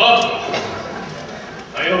 Your papa.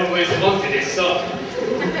 I always wanted a son,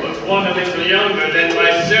 but one a little younger than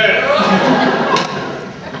myself.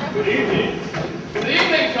 Good evening. Good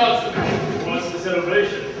evening, cousin. What's the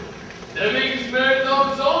celebration? Deming's married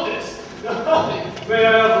off his oldest. May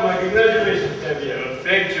I offer my congratulations, Tevye?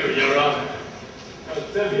 Thank you, Your Honor.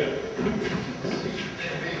 Tevye.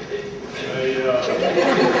 I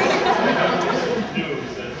have some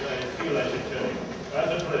news that I feel I should tell you.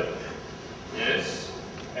 As a friend. Yes?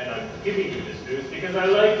 And I'm giving you this news because I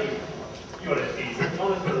like you. You're a decent,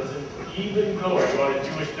 honest person, even though you are a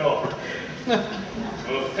Jewish daughter.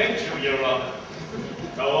 Oh, thank you, Your Honor.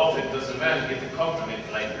 How often does a man get a compliment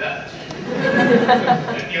like that?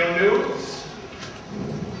 And your news?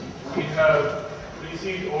 We have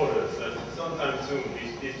received orders that sometime soon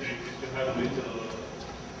this district is to have a little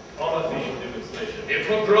unofficial demonstration. A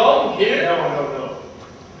pogrom here? No.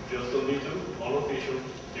 Just a little unofficial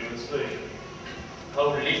demonstration. How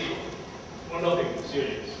little? Well, nothing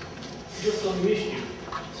serious. Just some mischief,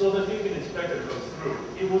 so that if an inspector comes through,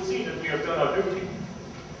 he will see that we have done our duty.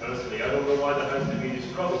 Honestly, I don't know why there has to be this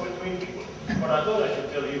struggle between people, but I thought I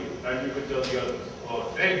should tell you, and you could tell the others. Oh,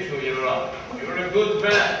 thank you, Your Honor. You're a good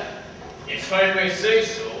man. If I may say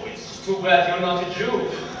so, it's too bad you're not a Jew.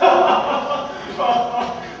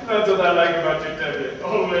 That's what I like about you, Tevye.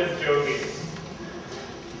 Always joking.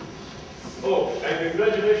 Oh, and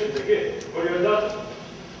congratulations again for your daughter.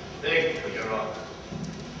 Thank you, Your Honor.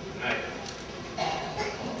 Good night.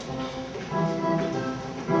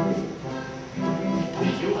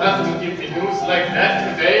 Did you have to give me news like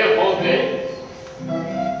that today of all days?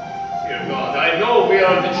 Dear God, I know we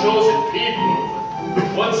are the chosen people,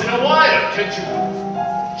 but once in a while, can't you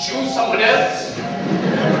choose someone else?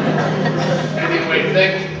 Anyway,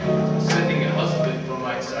 thank you for sending a husband from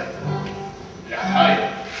my side.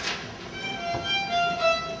 L'chaim.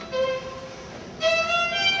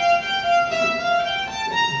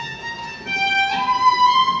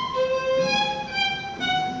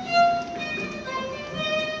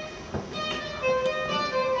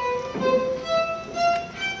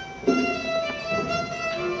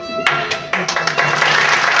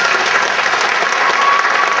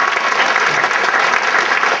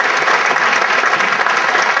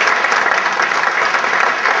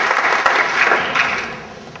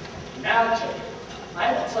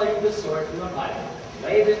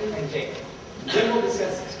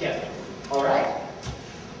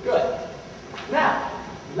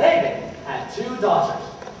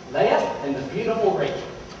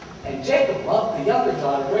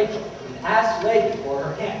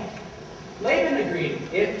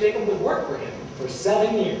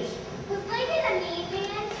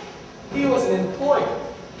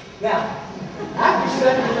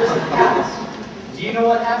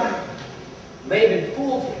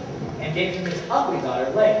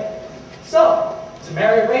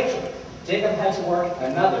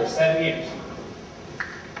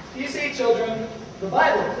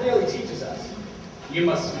 You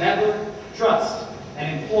must never trust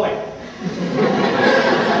an employer.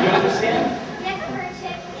 You understand? Yes, I've heard it.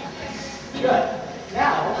 Yes, Good.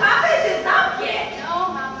 Now, Papa isn't up yet.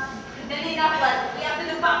 No, Mama. Then enough lessons. We have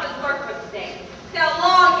to do Papa's work for today. How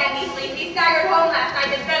long can he sleep? He staggered home last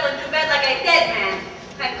night and fell into bed like a dead man.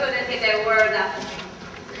 I couldn't get a word up.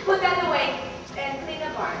 Put that away and clean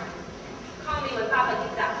the barn. Call me when Papa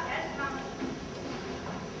gets out. Yes, Mama.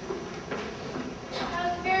 That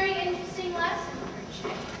was a very interesting lesson.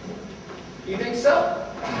 you think so?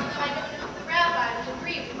 Although I don't know if the rabbi would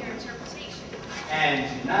agree with your interpretation.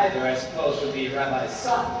 And neither, I suppose, would be Rabbi's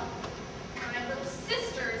son. My little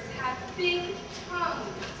sisters have big tongues.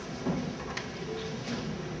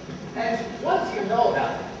 And what do you know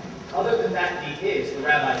about him, other than that he is the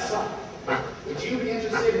rabbi's son? Would you be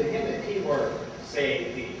interested in him if he were,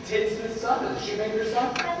 say, the tinsmith's son or the shoemaker's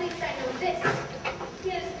son? At least I know this. He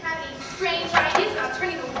doesn't have any strange ideas about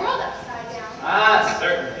turning the world upside down. Ah,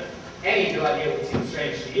 certainly. Any new idea would seem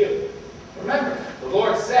strange to you. Remember, the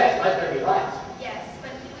Lord said, let there be light. Yes, but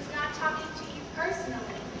he was not talking to you personally.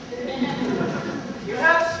 You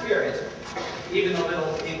have spirit, even a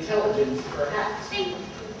little intelligence, perhaps. Thank you.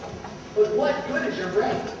 But what good is your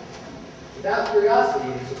brain? Without curiosity,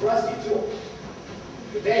 it's a rusty tool.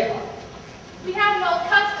 Good day, Hawk. We have an old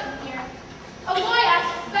custom here. A boy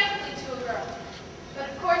acts respectfully to a girl. But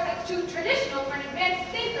of course, that's too traditional for an advanced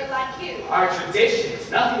thinker like you. Our traditions,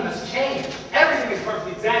 nothing must change. Everything is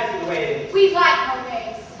perfectly exactly the way it is. We like our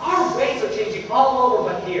ways. Our ways are changing all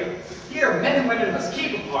over but here. Here, men and women must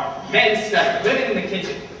keep apart. Men study, women in the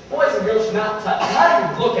kitchen. Boys and girls should not touch,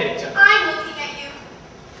 not even look at each other. I'm looking at you.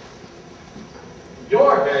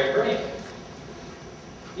 You're very brave.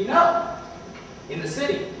 You know, in the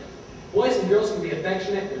city, boys and girls can be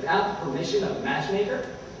affectionate without the permission of a matchmaker.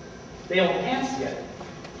 They hold hands together.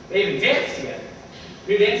 They even dance together.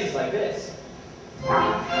 Do dances like this.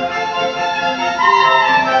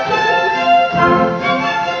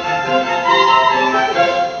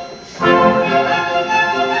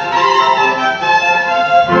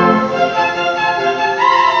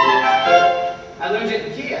 I learned it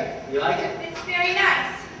in Kia. You like it? It's very nice.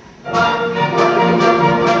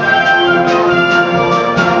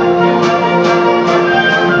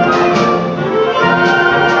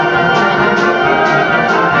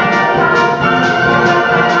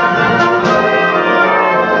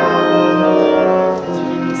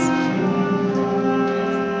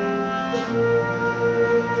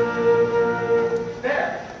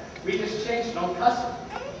 There. We just changed an old custom.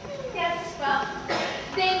 Yes, well,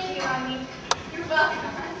 thank you. I mean, you're welcome.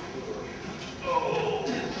 Oh.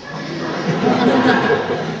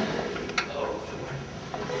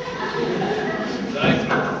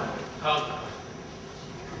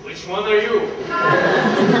 Which one are you?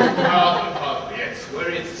 Yes, where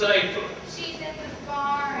is Saito? She's in the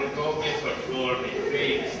barn. We'll go get her for me,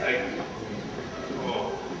 please.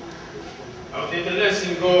 Oh. How did the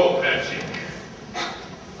lesson go, Patrick?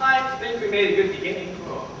 I think we made a good beginning.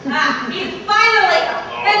 Oh. He's finally up.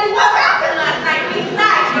 And what happened last night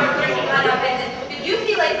besides your first run up and did you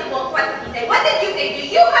see Lace the Wolf? What did he say? What did you say? Do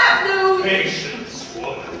you have news? Patience,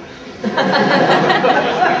 woman. The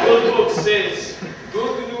good book says,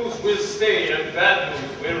 good news will stay and bad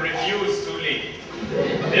news will refuse to leave.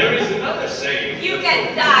 There is another saying. You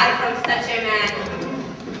can die from such a man.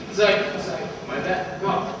 Zaito, my bad.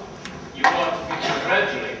 No. You are to be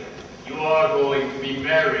congratulated. You are going to be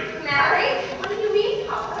married. Married? What do you mean,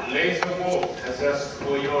 Papa? Lace the Wolf has asked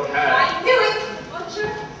for your hand. I knew it,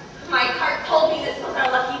 Butcher. My heart told me this was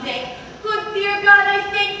our lucky day. Good dear God, I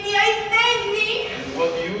thank thee, I thank thee. And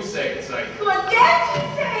what do you say, Zaito? What can't you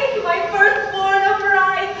say to my firstborn of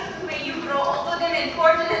bride? May you grow old with him in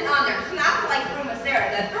fortune and honor. Not like Ruma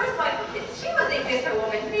Sarah, that first wife of his. She was a bitter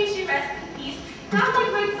woman. May she rest in peace. Not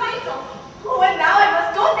like my Saito. Oh, and now I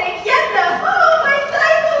must go thank Yenda. Oh, my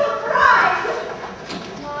Saito, the bride.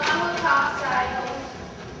 Well, I'm a top side.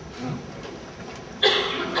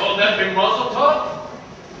 You call that a muzzle talk?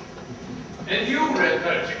 And you, Red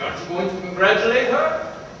Patrick, aren't you going to congratulate her?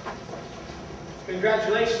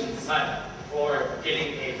 Congratulations, Simon, for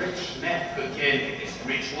getting a rich man. Again, it is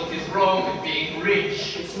rich. What is wrong with being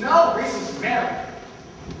rich? It's no reason to marry.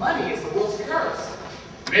 Money is the world's curse.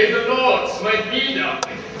 May the Lord smite me down.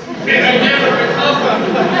 May I never recover.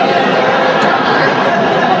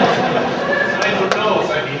 Saito knows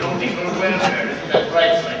I mean only for welfare. Isn't that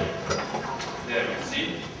right, Saito? There, you see?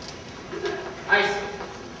 I see.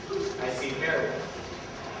 I see very well.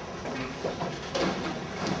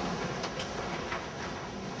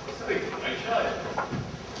 Saito, my child,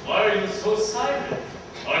 why are you so silent?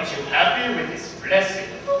 Aren't you happy with this blessing?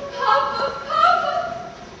 Oh, Papa, Papa.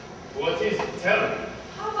 What is it? Tell me.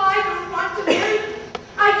 Papa, I don't want to marry him.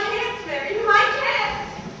 I can't marry him. I can't.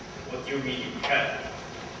 What do you mean you can't?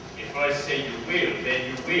 If I say you will, then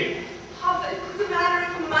you will. Papa, if it's a matter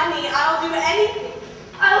of money, I'll do anything.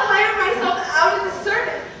 I'll hire myself out as a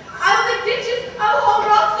servant. I'll dig ditches. I'll haul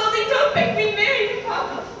rocks so they don't make me marry.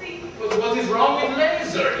 Papa, please. But what is wrong with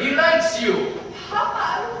Laser? He likes you. Papa,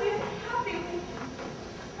 I will be happy with you.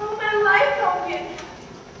 All my life I'll be unhappy.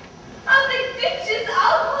 I'll dig ditches.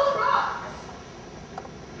 I'll haul rocks.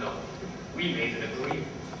 No, we made an agreement.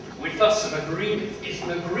 With us, an agreement is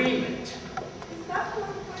an agreement. Is that what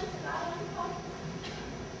words about, Papa?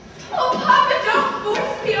 Oh, Papa, don't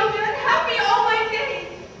force me. I'll be unhappy all my days.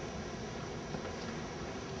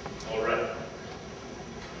 All right.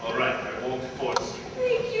 All right, I won't force you.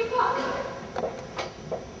 Thank you, Papa.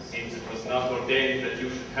 Seems it was not ordained that you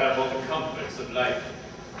should have all the comforts of life,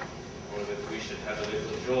 or that we should have a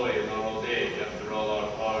little joy in our old age after all our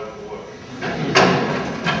hard work.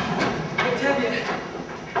 Octavia,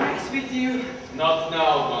 can I speak to you? Not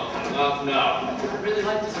now, Mother, not now. I'd really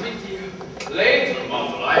like to speak to you. Later,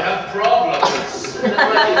 Mother, I have problems.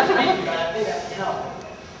 I'd like to speak, but I think I can help.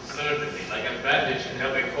 Certainly, like a bandage can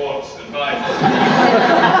help a corpse revive.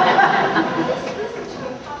 Listen to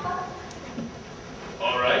him, Papa.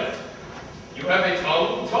 All right. You have a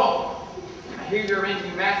tongue, talk. I hear you're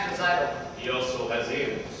arranging a match for Zyto. He also has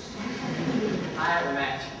ears. I have a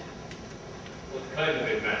match. What kind of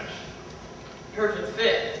a match? Perfect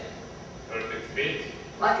fit. Perfect fit?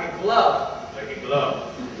 Like a glove. Like a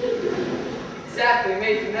glove. Exactly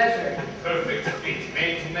made to measure. Perfect fit,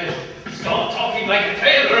 made to measure. Stop talking like a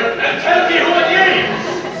tailor and tell me who it is!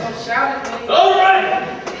 So shout at me. All right!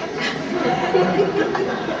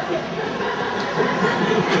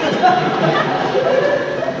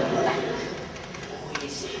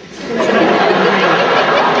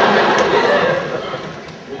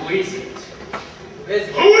 Who is it? Who is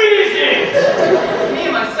it? Who is it? It's me,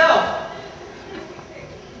 myself.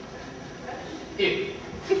 Him.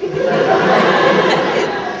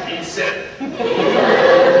 Himself.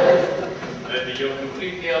 Either you're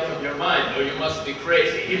completely out of your mind, or you must be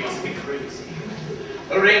crazy. He must be crazy.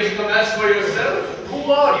 Arranging a match for yourself?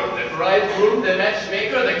 Who are you? The bridegroom, the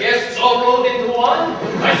matchmaker, the guests all rolled into one?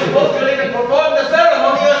 I suppose you'll even perform the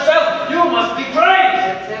ceremony yourself. You must be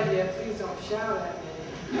crazy. Tevye, please don't shout at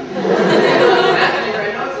me. Matchmaker, I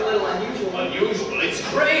know it's a little unusual. Unusual, it's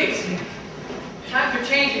crazy. Times are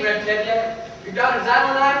changing, Reb Tevye. Your daughter Zyla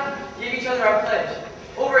and I gave each other our pledge.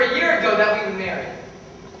 Over a year ago that we would marry.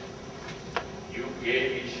 You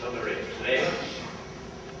gave each other a pledge.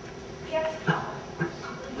 Yes, Papa.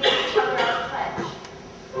 We gave each other our pledge.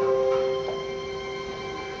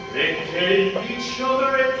 They gave each other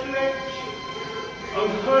a pledge.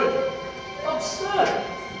 Unheard of. Absurd.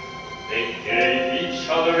 They gave each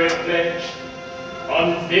other a pledge.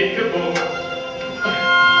 Unthinkable.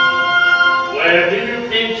 Where do you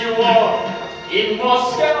think you are? In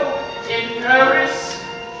Moscow? In Paris?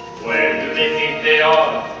 Where do they think they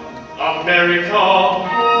are? America.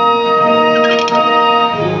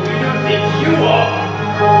 Who do you think you are?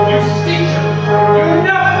 You teacher. You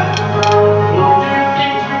nothing. Who do you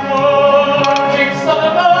think you are? King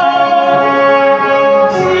Solomon.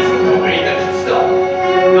 This isn't the way that should stop.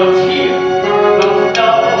 Not here. Not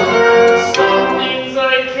now. Some things I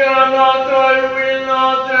cannot, I will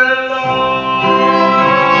not allow.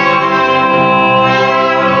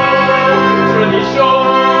 Tradition.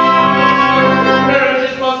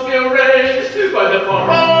 Marriages must be arranged by the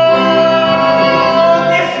Quran.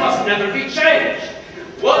 This must never be changed.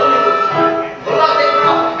 One little time. Pull out the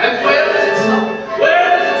crop. And where does it stop? Where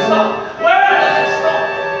does it stop? Where does it stop?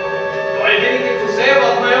 Do I have anything to say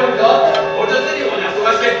about my own daughter? Or does anyone have to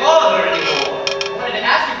ask a father anymore? I wanted to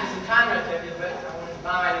ask you for some time, Reb Tevye, but I wanted to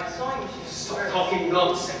buy my new sewing machine. Stop talking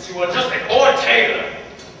nonsense. You are just a poor tailor.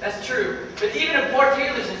 That's true, but even a poor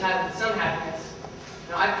tailor's entitled to some happiness.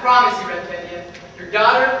 Now, I promise you, Reb Tevye, your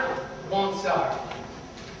daughter won't starve.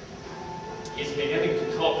 He's beginning to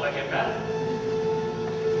talk like a man.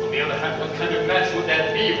 On the other hand, what kind of match would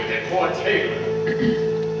that be with a poor tailor?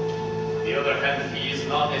 On the other hand, he is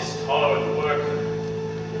not a starved worker.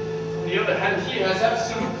 On the other hand, he has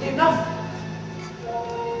absolutely nothing.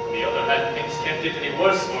 On the other hand, things can't get any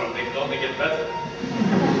worse for him. They can only get better.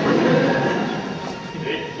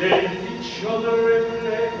 They gave each other a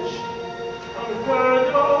pledge.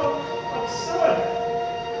 Unheard of. Absurd.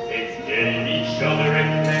 They gave each other a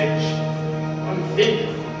pledge.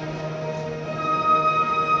 Unthinkable.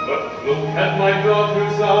 But look at my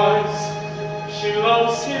daughter's eyes. She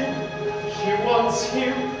loves him. She wants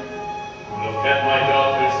him. Look at my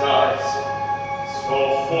daughter's eyes. So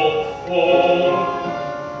hopeful.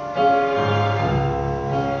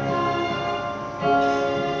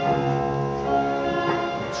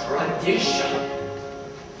 Tradition.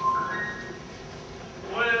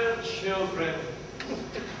 Well, children,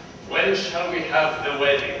 when shall we have the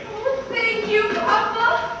wedding? Oh, thank you, Papa.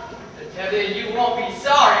 Reb Tevye, you won't be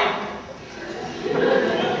sorry.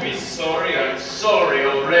 Don't be sorry, I'm sorry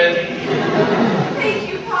already. Thank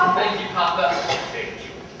you, Papa. Thank you, Papa. Thank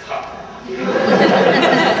you, Papa.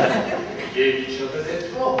 We gave each other their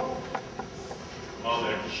throne.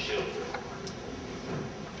 Mother, children.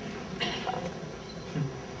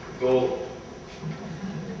 Gold.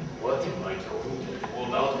 What am I going to do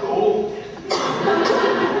about gold?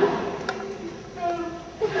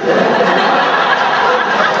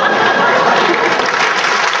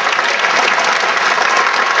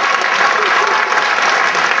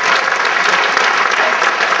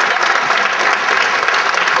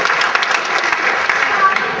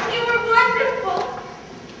 You were wonderful.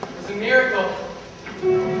 It was a miracle.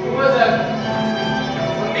 It was a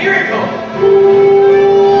miracle.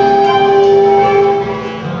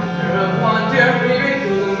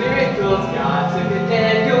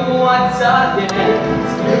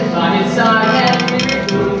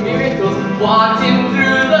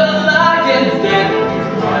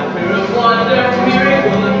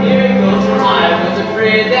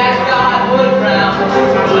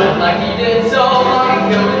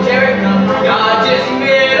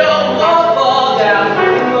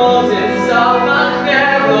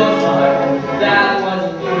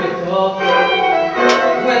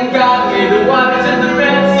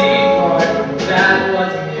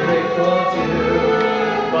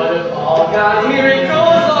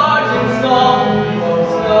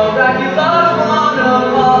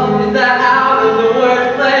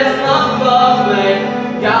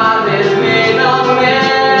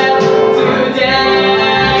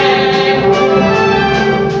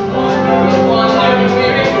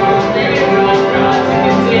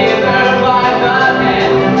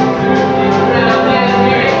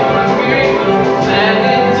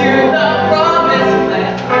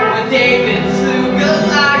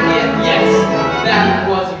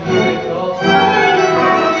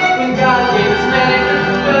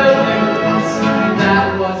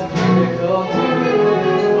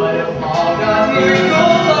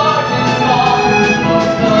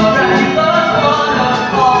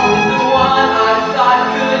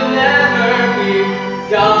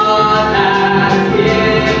 God has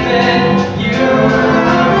given you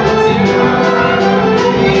to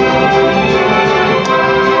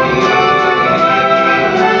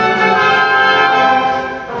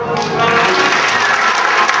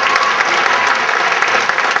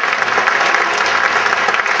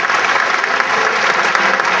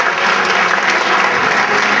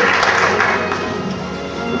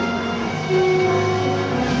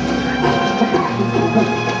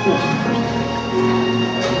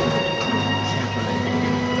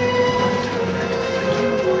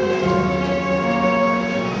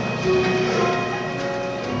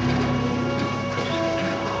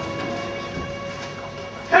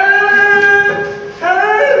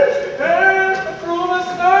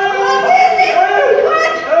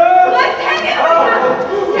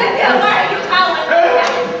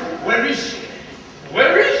Where is she?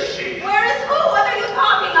 Where is she? Where is who? What are you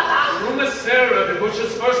talking about? Ruma Sarah, the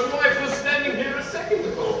butcher's first wife, was standing here a second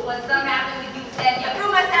ago. What's the matter with you, Celia?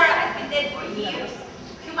 Ruma Sarah has been dead for years.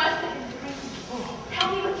 You must have been dreaming. Tell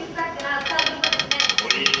me what you dreamt and I'll tell you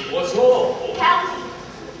what's next. It was awful. Tell me.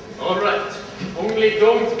 All right. Only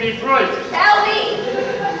don't be frightened. Tell me.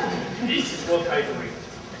 This is what I dreamed.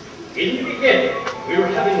 In the beginning, we were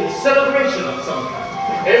having a celebration of some kind.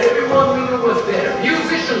 Everyone we knew was there,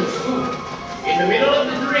 musicians too. In the middle of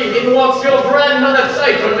the dream, in walks your grandmother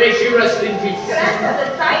Cypher, may she rest in peace.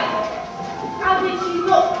 Grandmother Cypher? How did she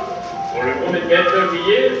look? For a woman dead 30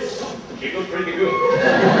 years, she looked pretty good.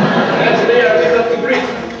 Naturally, I went up to greet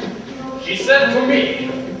her. She said to me,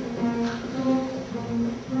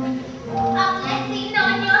 A blessing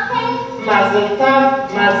on your head Mazel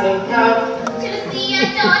tov, mazel tov, to see your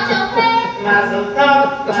daughter wed, mazel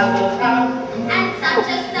tov, mazel tov. and such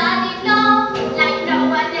a son-in-law like no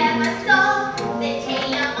one ever saw. The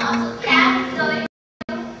tailor Marshall Cat so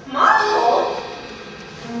Marshall?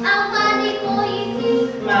 A worthy boy is he,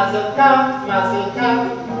 Mazel tov, mazel tov,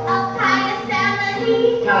 a pious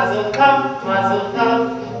family. mazel tov, mazel tov.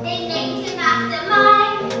 They named him after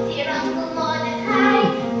mine, dear Uncle Mordecai.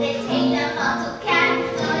 The tailor Marshall Cat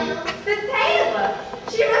The tailor?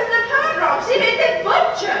 She must have heard wrong. She meant the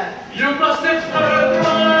butcher. you must have heard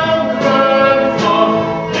wrong,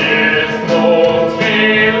 Grandma. There's no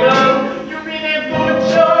tailor. You mean a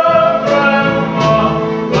butcher,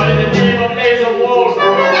 Grandma. By the name of Laser Wolf.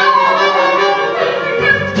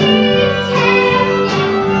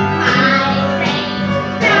 My great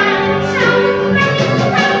grandchild,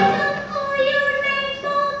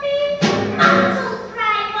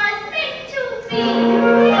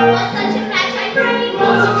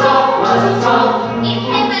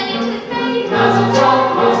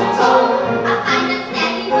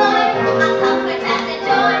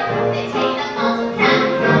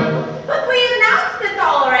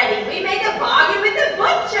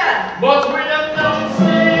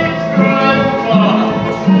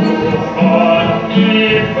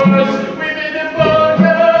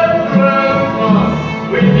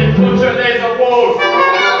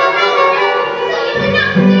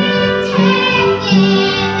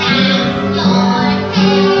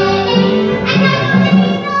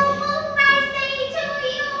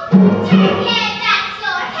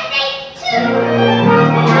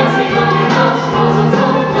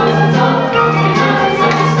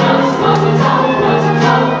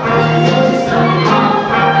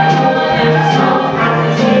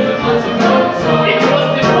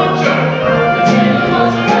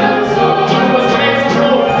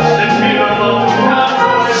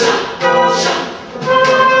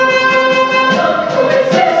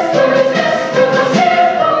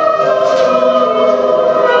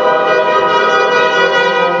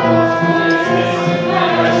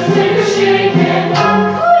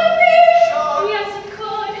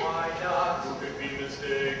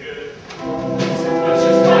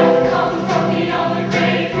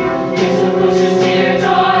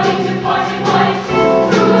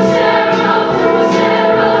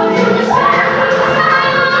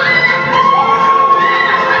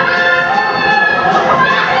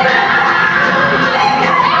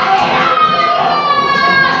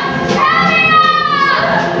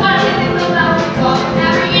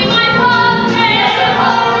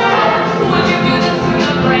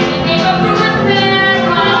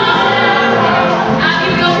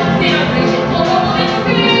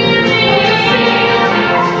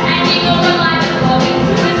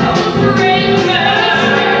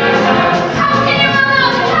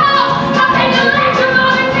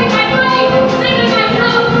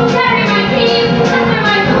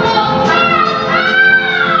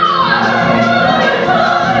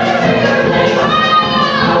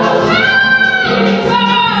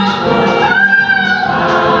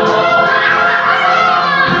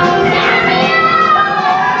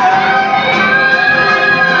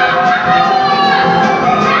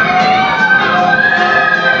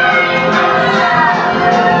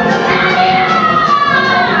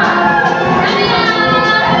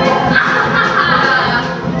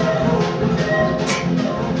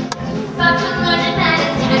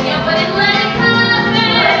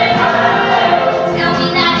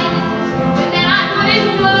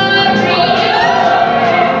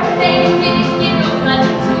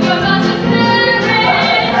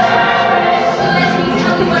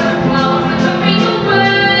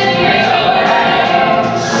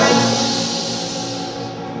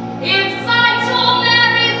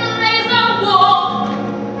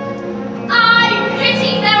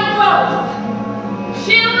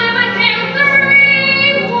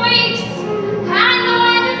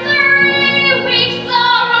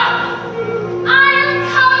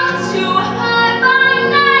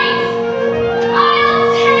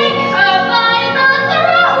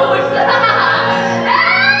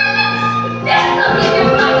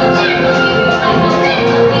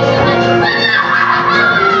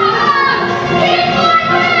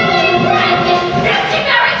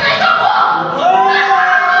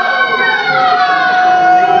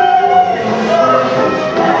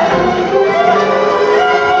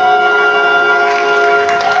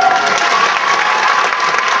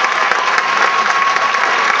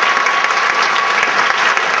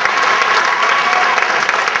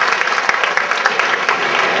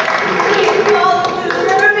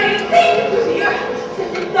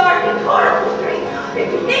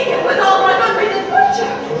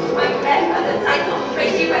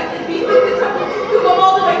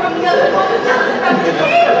 doesn't want to tell us about the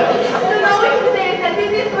tailor. Then all we can say is that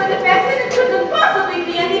this is for the best and it couldn't possibly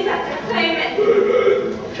be any better payment.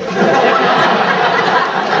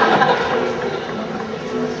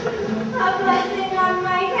 A blessing on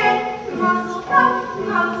my head, muzzle pop,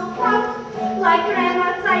 like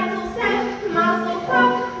Grandma Title said, muzzle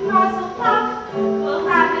pop, we'll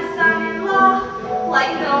have a son-in-law,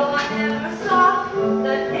 like no one ever saw,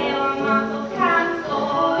 the tailor muzzle cans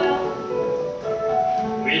oil.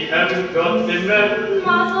 We haven't got the man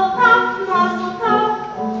Muzzle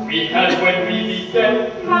pop, we had when we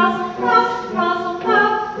began. muzzle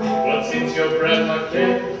pop, But since your grandma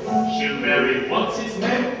came, she'll marry what's his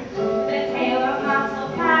name? the tailor muzzle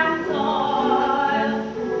cans oil.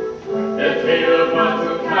 The tailor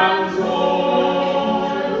muzzle cans oil.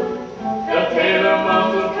 The tailor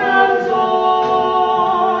muzzle cans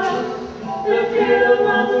oil. The tailor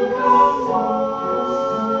muzzle cans oil.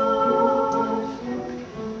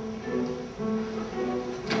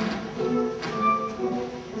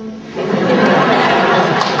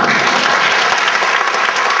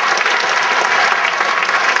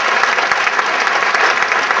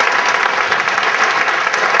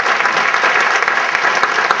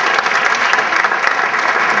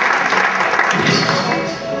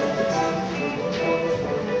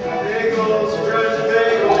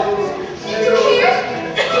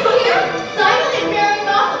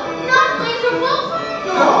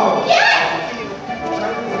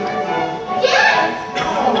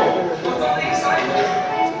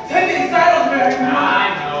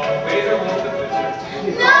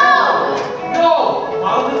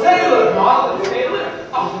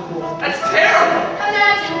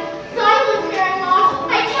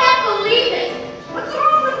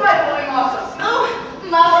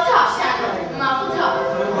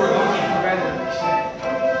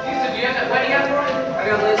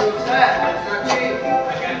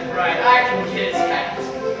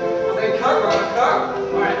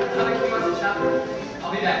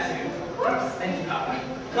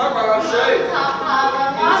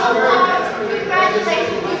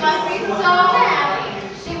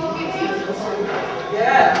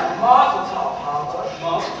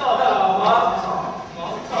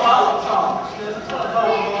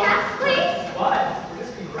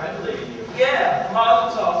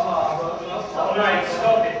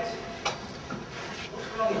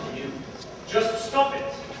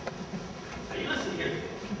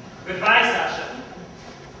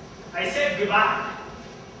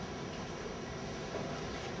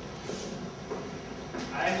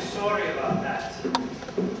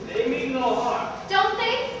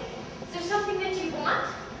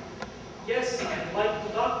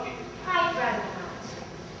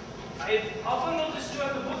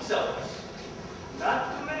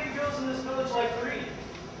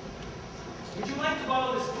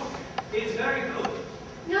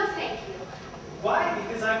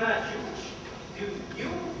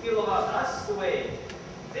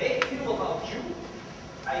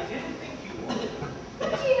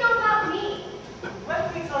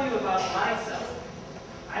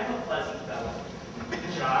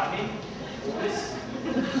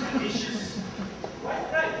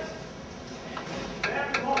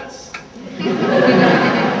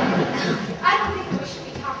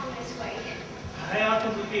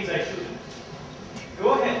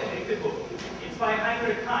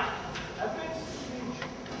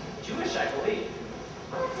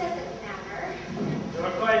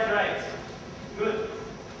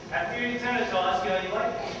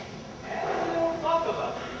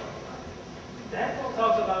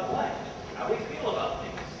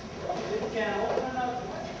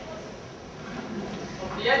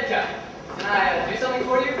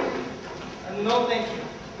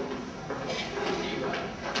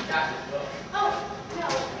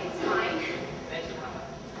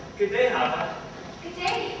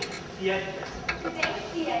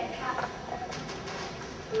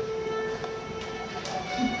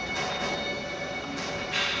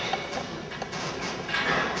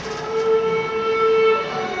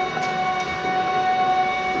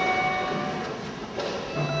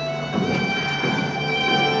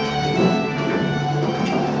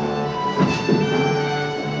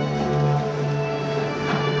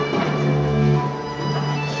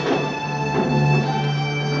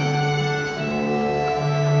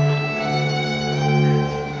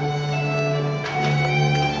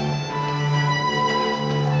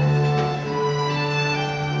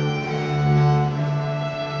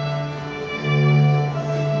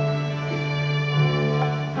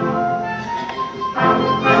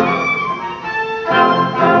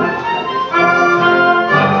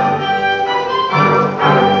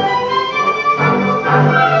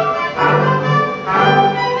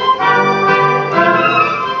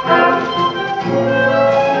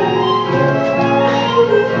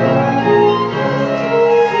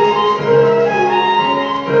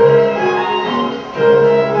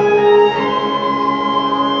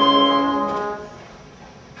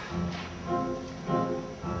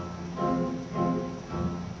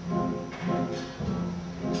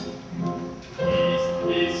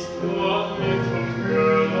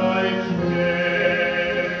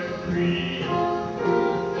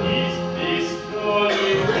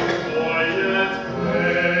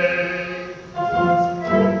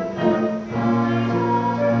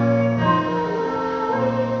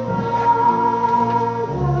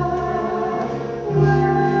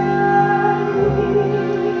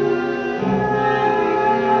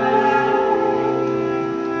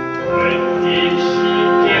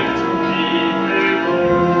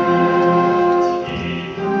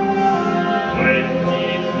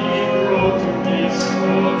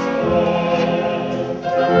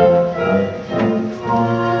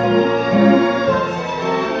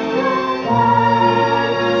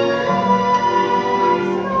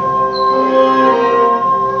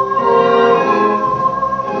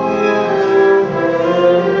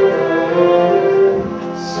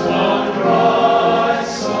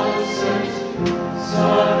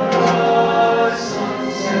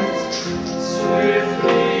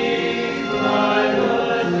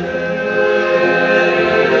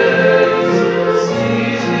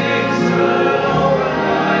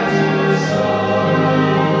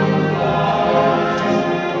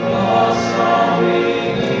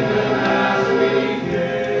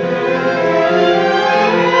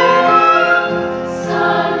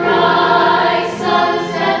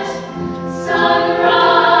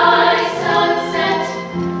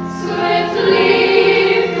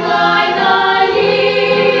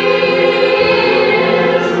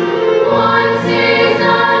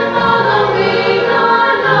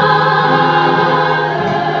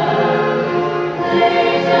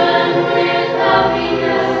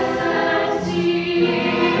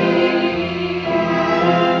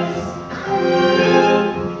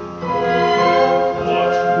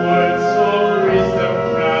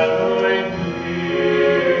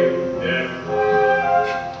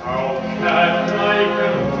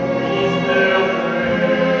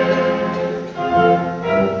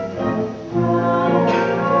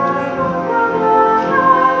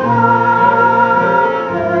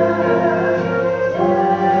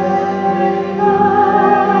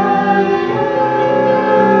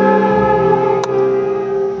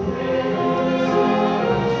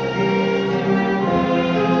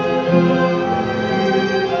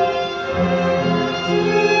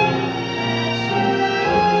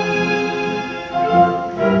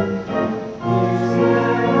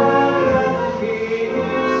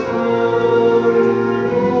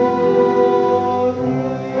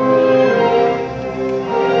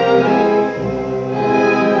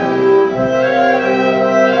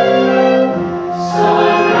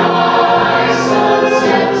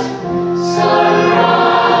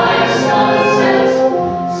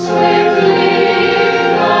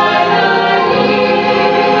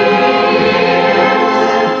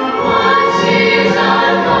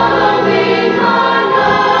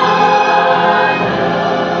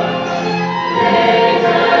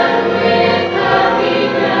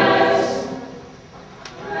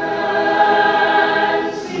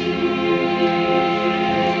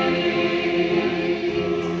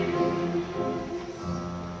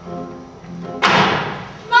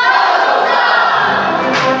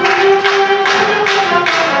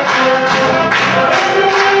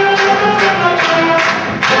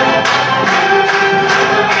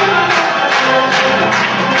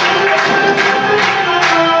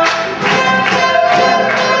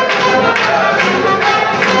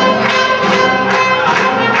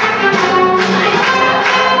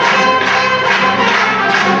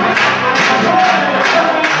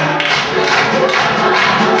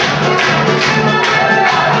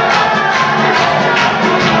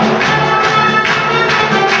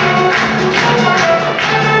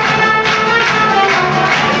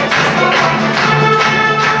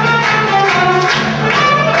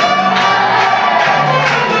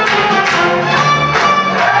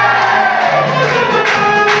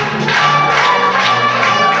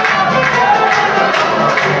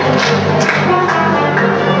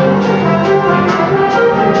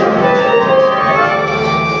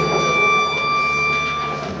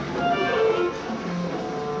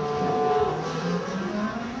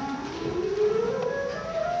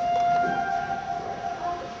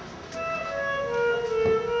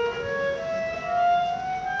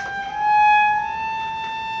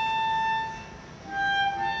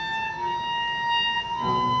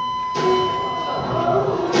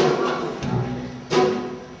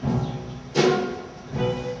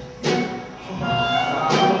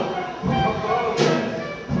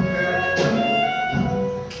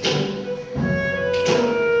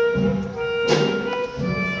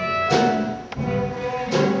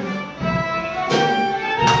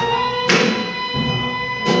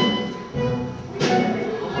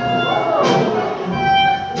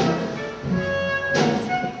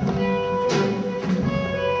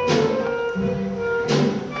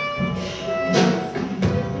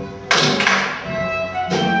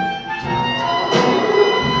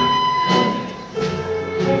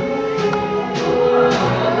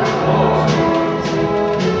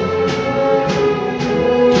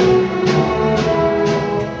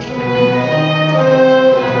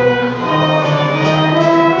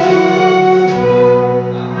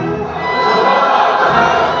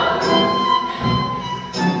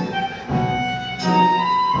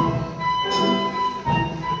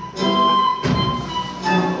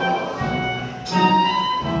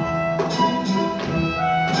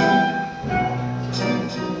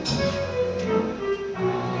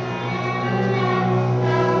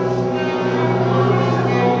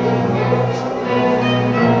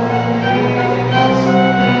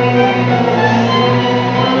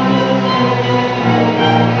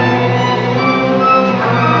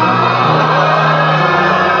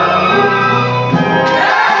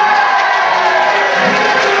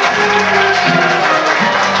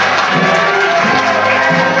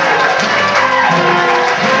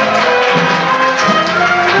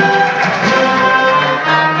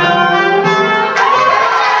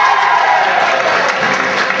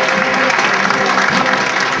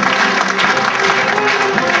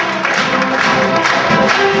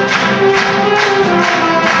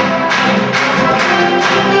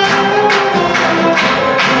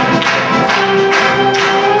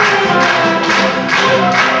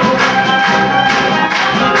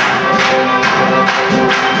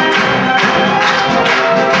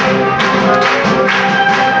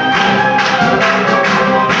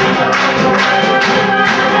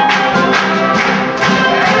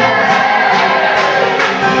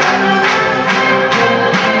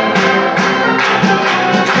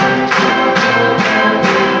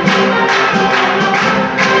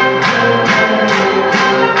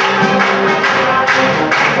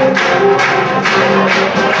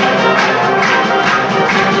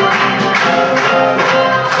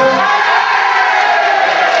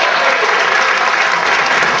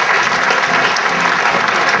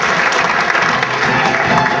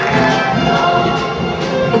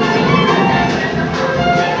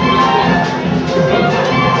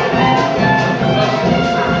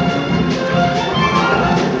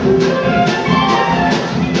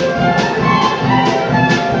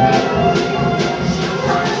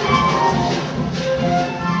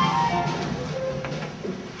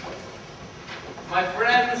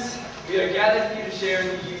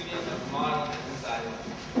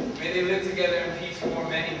 live together in peace for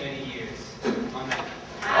many, many years. Amen.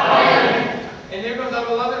 Amen. And here comes our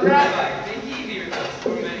beloved Rabbi. May he be with us for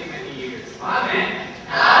many, many years. Amen.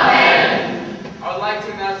 Amen. I would like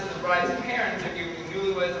to announce that the bride's parents are giving the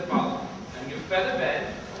newlyweds a follow. A new feather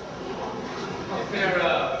bed, a pair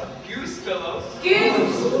of goose pillows,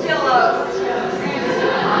 Goose pillows.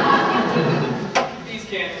 these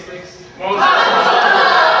candlesticks.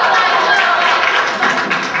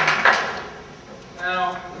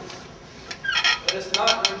 Now, let us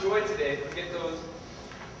not in our joy today forget those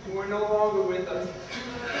who are no longer with us.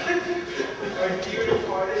 Our dear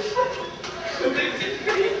departed,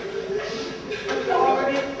 with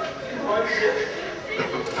poverty and hardship,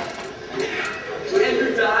 and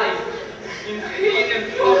who died in pain and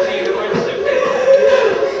poverty and hardship.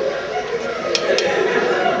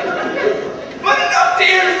 But enough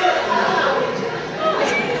tears!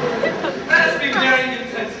 Let us be very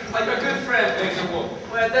content, like our good friend Major Wolf,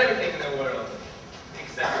 who has everything in the world,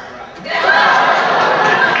 except a bride. The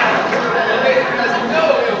Major has no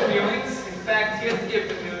ill feelings. In fact, he has a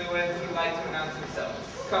gift of newlyweds he'd like to announce himself.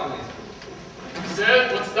 Come, Major. Said,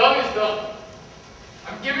 what's done is done.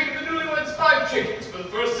 I'm giving the newlyweds 5 chickens for the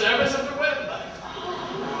first service of their wedding life.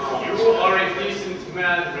 You are a decent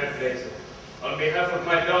man, Reflex. On behalf of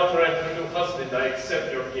my daughter and her new husband, I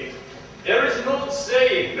accept your gift. There is no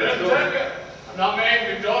saying that Tell you, I'm not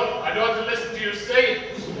marrying your daughter. I don't have to listen to your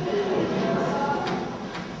sayings.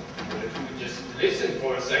 If you just listen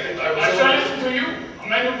for a second, I I shall listen to you, a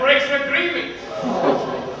man who breaks an agreement.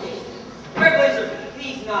 Red Blazer,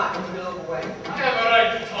 please not in the middle of the wedding. I have a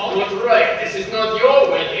right to talk. What right? This is not your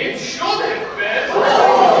wedding. It should have been. Do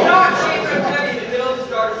not shame Red Blazer in the middle of his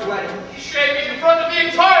daughter's wedding. He shaved me in front of the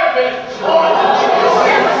entire village.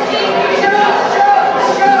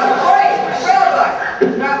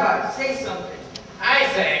 Rabbi, say something. I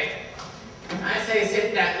say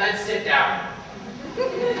sit down, let's sit down. We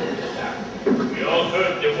all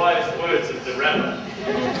heard the wise words of the rabbi.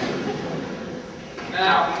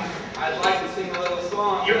 Now, I'd like to sing a little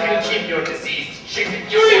song. You can keep your diseased chicken.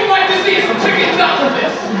 You leave my diseased chickens out of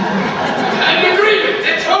this. An agreement.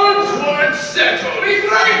 The terms weren't settled. We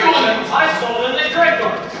drank on it. I saw them, they drank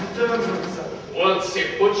on it. Once a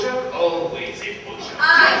butcher, always a butcher. I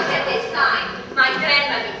get a sign. My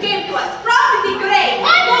grandmother came to us from the grave.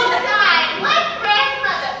 What sign? What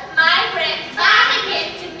grandmother? My grandfather came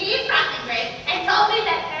to me from the grave and told me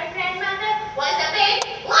that her grandmother was a big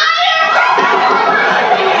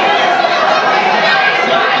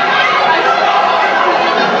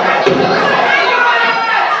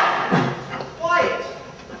Quiet.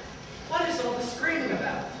 What is all the screaming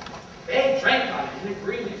about? They drank on it in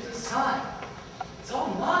agreement. It's a sign. It's all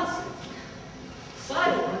nonsense.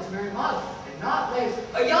 Sidle wanted to marry Mother and not Blazer.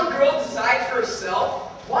 A young girl decides for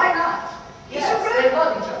herself? Why not? Yes, Yes, they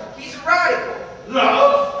love each other. He's radical.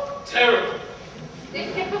 Love? Terrible.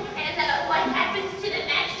 And what happens to the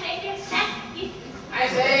matchmaker? I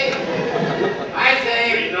say,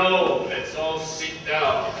 We know. Let's all sit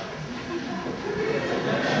down.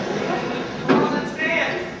 Come on, let's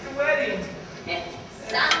dance. It's a wedding.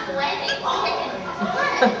 Some weddings.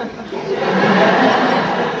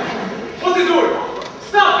 What's the door?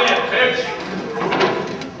 Stop it, bitch!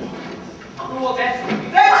 Who will dance with me?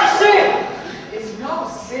 That's a sin! It's no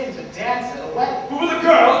sin to dance at a wedding. Who was the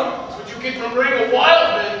girl? That's what you get from bringing a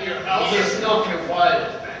wild man to your house. He is not a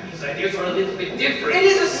wild man. His ideas are a little bit different. It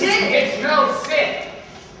is a sin! It's no sin!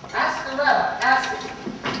 Ask the rabbi. Ask him.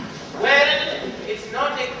 well, it's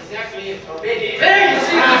not exactly forbidden. There you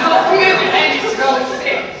see, there's no feeling, and it's no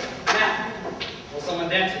sin. Now, will someone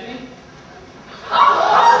dance with me?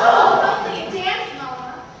 Lovely dance,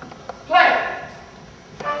 Mama. Play.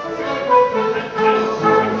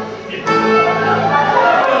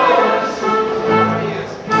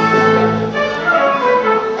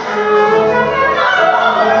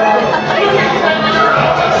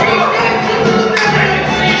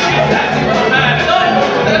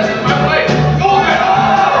 That's my way. Go there.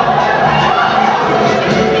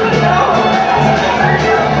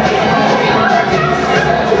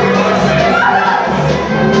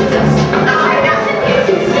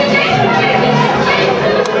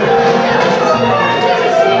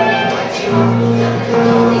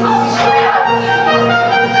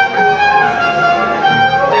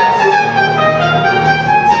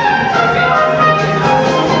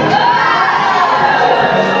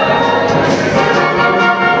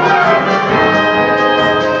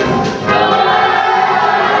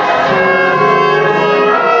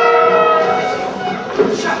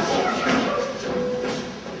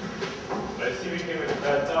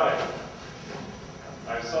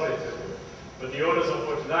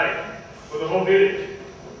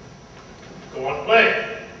 Go on,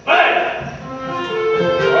 play. Play!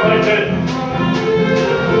 All right, then.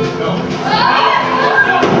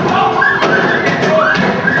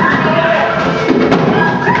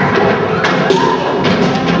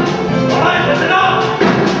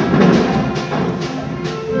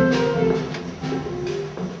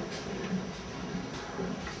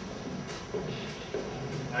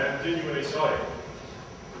 I am genuinely sorry.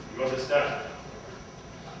 You understand?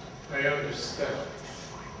 I understand.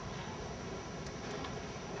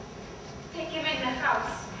 Take him in the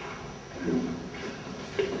house.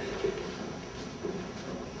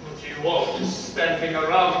 What do you all just standing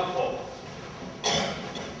around for?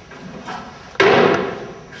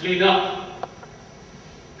 Clean up.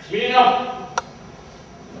 Clean up.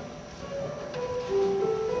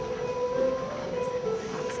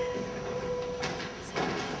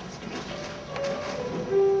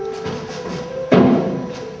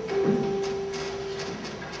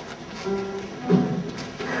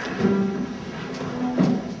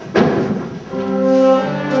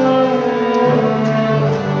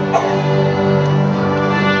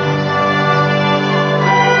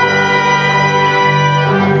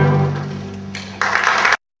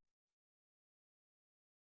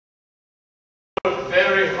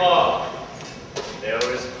 Very hard. They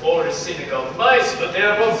are as poor as synagogue mice, but they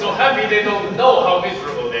are both so happy they don't know how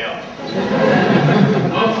miserable they are.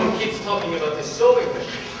 Uncle keeps talking about the sewing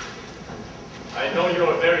machine. I know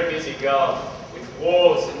you're a very busy gal, with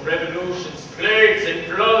wars and revolutions, plagues and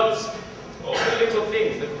floods, all the little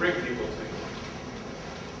things that bring people to you.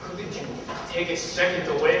 Couldn't you take a second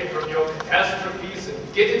away from your catastrophes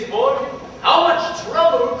and get it for me? How much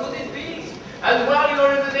trouble could it be? And while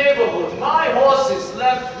you're in the neighborhood, my horses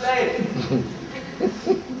left late.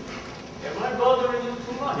 Am I bothering you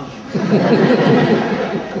too much?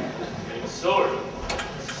 I'm sorry.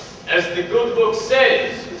 As the good book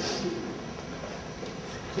says,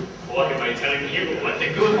 or am I telling you what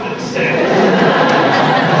the good book says?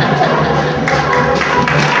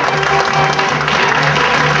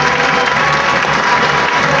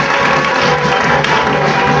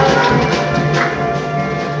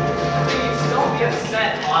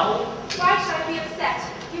 Why should I be upset?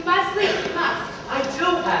 You must leave. You must. I do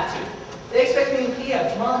have to. They expect me in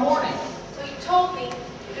Kiev tomorrow morning. So you told me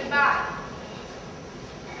goodbye.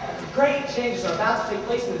 Great changes are about to take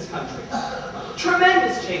place in this country.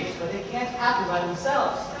 Tremendous changes, but they can't happen by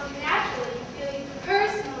themselves. So naturally, you feel you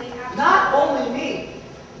personally have to. Not only me.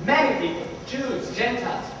 Many people, Jews,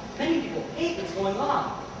 Gentiles, many people hate what's going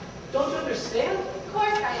on. Don't you understand? Of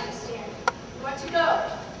course I understand. You want to go.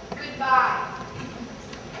 Goodbye.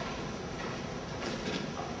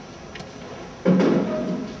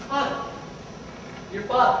 Father, your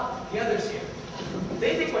father, the others here,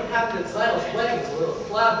 they think what happened at Zeidel's wedding is a little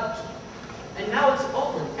clever. And now it's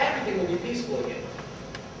over and everything will be peaceful again.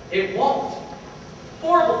 It won't.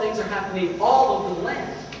 Horrible things are happening all over the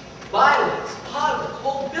land. Violence, poverty,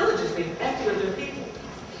 whole villages being emptied of their people.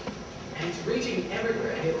 And it's reaching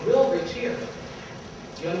everywhere, and it will reach here.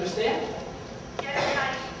 Do you understand? Yes,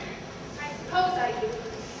 I suppose I do.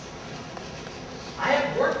 I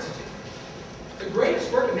have work to do. The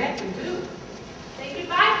greatest work a man can do. Say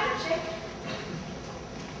goodbye, Pritchett.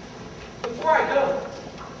 Before I go,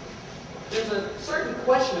 there's a certain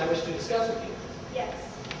question I wish to discuss with you. Yes.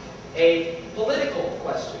 A political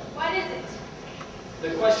question. What is it?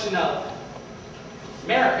 The question of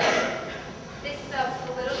marriage. This is a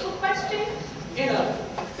political question? In a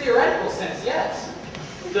theoretical sense, yes.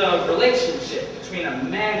 The relationship between a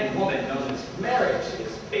man and woman known as marriage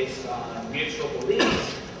is based on mutual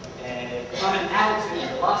beliefs, a common attitude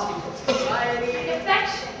and philosophy for society, And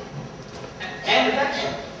affection. and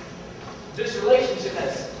affection. This relationship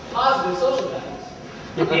has positive social values.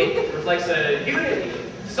 It reflects a unity,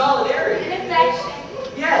 solidarity. And affection.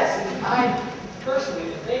 Yes, and I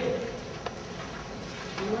personally in favor.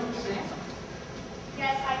 Do you understand?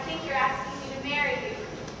 Yes, I think you're asking me to marry you.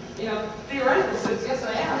 In a theoretical sense, yes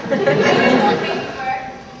I am. You told me you were.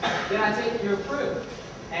 Then I take it you approve.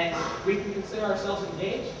 And we can consider ourselves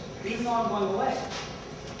engaged, even though I'm going away.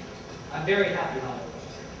 I'm very happy, Hollywood.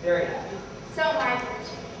 Very happy. So am I,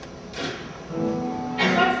 Pritchett.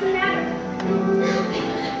 What's the matter?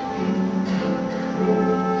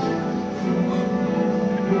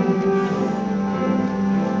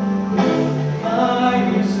 I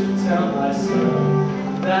used to tell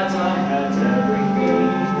myself that I had everything,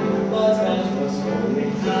 but that was only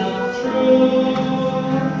half true.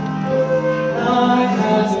 I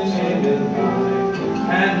had an aim in life,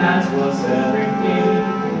 and that was everything,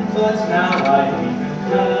 but now I even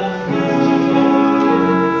have you.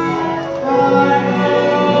 I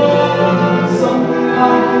hope someday I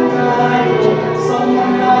can die.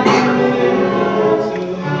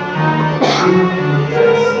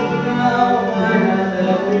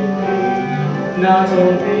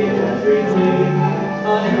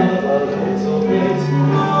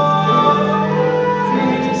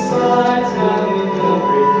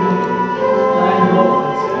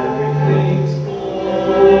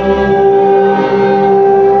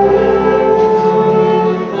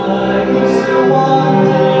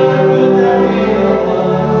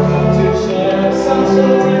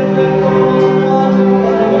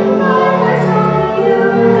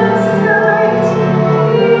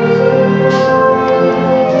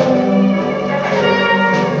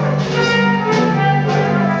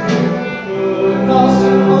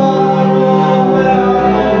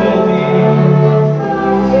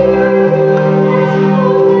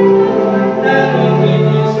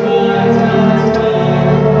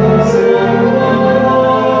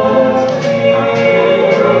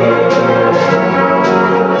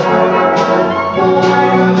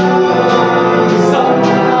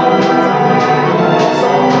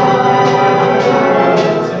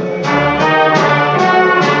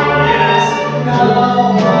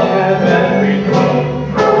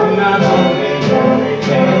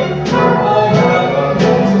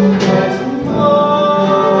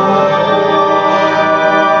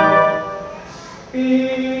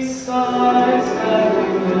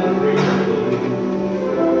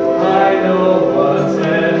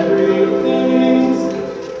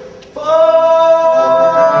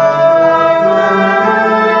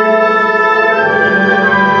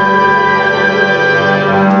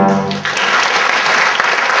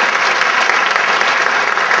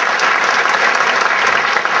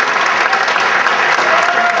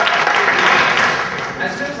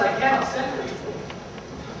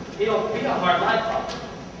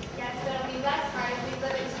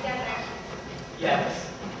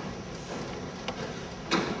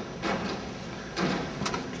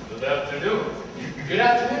 Good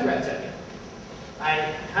afternoon, Red. I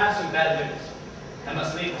have some bad news. I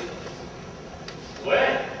must leave this place.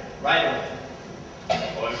 When? Right away.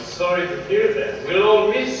 Oh, I'm sorry to hear that. We'll all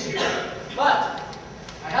miss you. But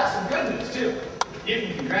I have some good news too. You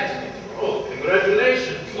can congratulate me. Oh,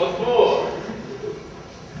 congratulations. What more?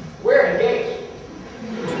 We're engaged.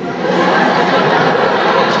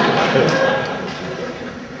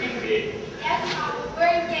 Engaged. Yes, Papa,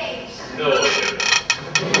 we're engaged. No, we're not.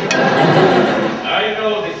 I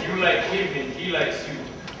know that you like him and he likes you,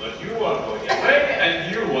 but you are going away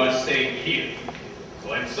and you are staying here.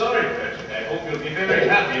 So I'm sorry, Patrick. I hope you'll be very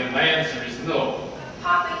happy if my answer is no.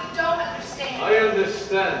 Papa, you don't understand. I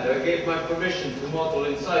understand. I gave my permission to Mottle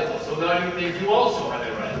and Seidel, so now you think you also have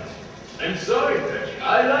a right. I'm sorry, Patrick.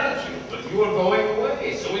 I like you, but you are going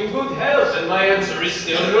away, so in good health, and my answer is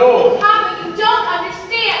still no. Papa, you don't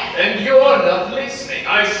understand. And you're not listening.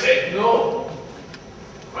 I said no.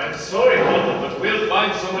 I'm sorry, Mottle, but we'll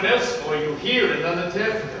find someone else for you here in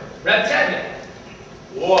Anatevka. Red,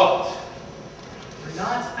 What? we're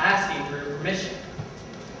not asking for your permission.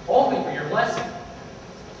 Only for your blessing.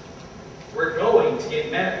 We're going to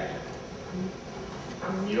get married.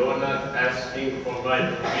 You're not asking for my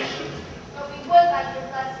permission? But we would like your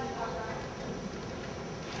blessing, Papa.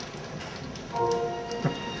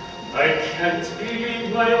 I can't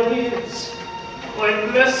believe my own ears. My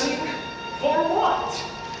blessing? For what?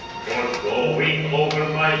 For going over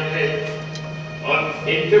my head.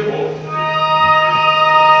 Unthinkable.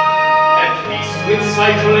 At least with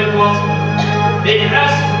Seidel and Mottle. They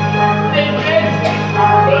asked me, they begged me.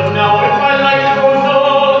 But now if I like it or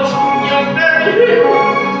not, you marry him.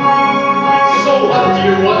 So what do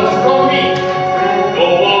you want from me? Go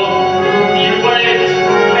on, be wet,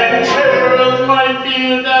 and tear out my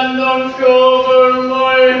beard and uncover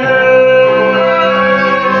my head.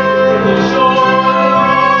 For sure,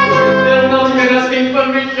 they're not even asking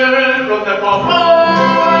permission from the Papa.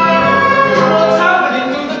 What's happening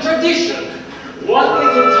to the tradition? One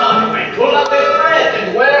little time I pull out a thread, and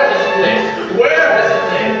where has it led? Where has it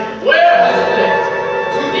led? Where has it led?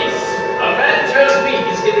 To this. A man tells me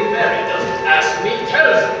he's getting married, doesn't ask me,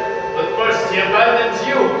 tells me. But first he abandons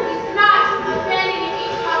you. He's not abandoning me,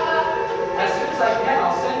 Papa. As soon as I can,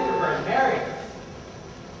 I'll send for her and marry her.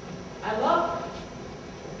 I love her.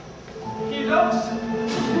 He loves her.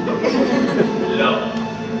 Love.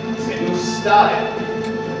 It's a new style.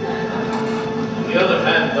 On the other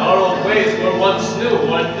hand, our old ways were once new,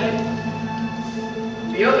 weren't they?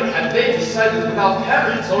 On the other hand, they decided without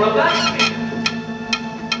parents or a matchmaker.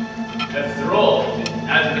 After all, did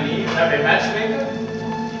Adam and Eve have a matchmaker?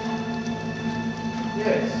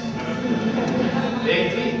 Yes. They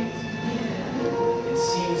did. It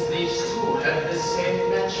seems these two have the same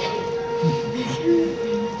matchmaker.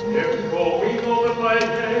 They're going over my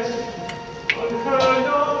head, unheard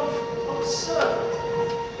of, absurd.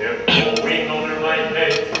 They're going over my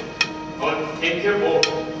head, unthinkable.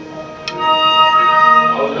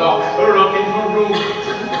 I'll lock her up in her room.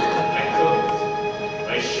 I couldn't.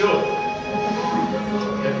 I should.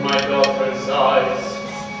 Look at my daughter's eyes.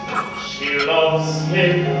 She loves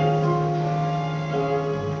him.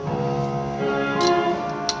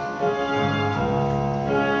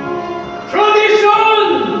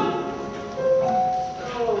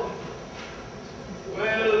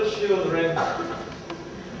 Children,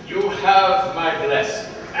 you have my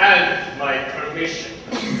blessing and my permission.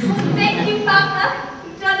 Thank you, Papa.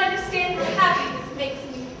 You don't understand the happiness it makes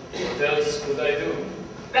me. What else could I do?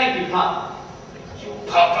 Thank you, Papa. You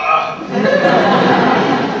Papa!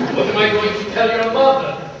 What am I going to tell your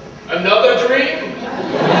mother? Another dream?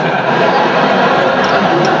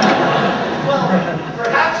 Well,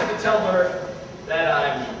 perhaps you could tell her that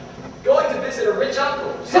I'm going to visit a rich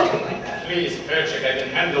uncle, something like that. Please, Perchik, I can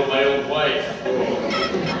handle my own wife.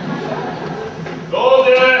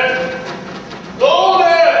 Golden!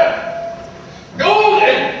 Golden!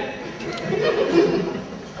 Golden!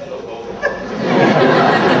 Hello, Golden.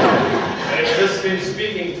 I've just been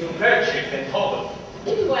speaking to Perchik and Hobble.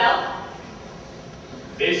 Well,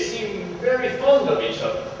 They seem very fond of each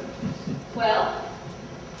other. well,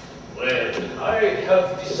 Well, I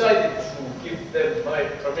have decided to give them my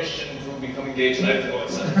permission to become engaged. I have to go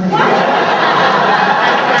outside.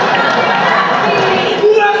 Who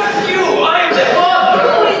asks you? I am the who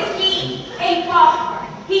father! is he? A pauper.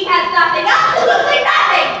 He has nothing, absolutely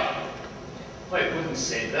nothing! I wouldn't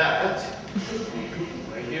say that.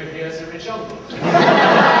 I hear he has a rich uncle. A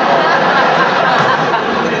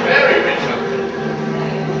very rich uncle.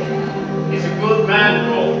 He's a good man,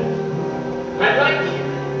 Cole. I like him.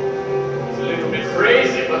 He's a little bit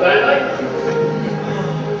crazy, but I like him.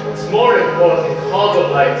 What's more important, Hoggle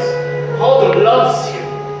likes father loves him.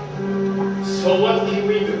 So what can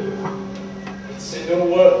we do? It's in the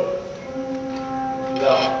world.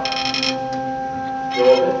 Love.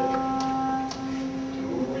 Jordan, do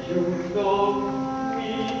you love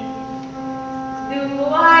me? Do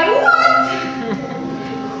I what?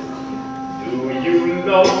 Do you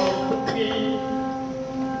love me?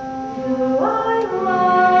 Do I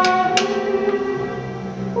love you?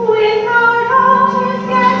 With our daughters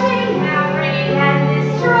getting married and this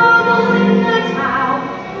trouble in the town,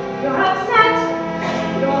 you're upset,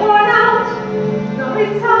 you're worn out, you're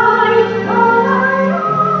inside, all I know.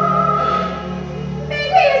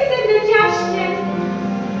 Maybe it's indigestion.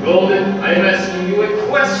 Golden, I'm asking you a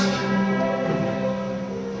question.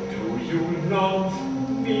 Do you love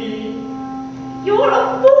me? You're a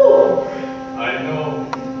fool. I know,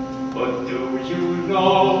 but do you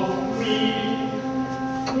love me?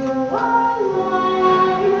 Do I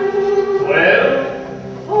love you? Well,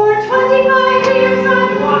 For 25 years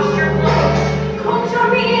I've washed your clothes, cooked your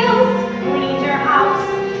meals, cleaned your house,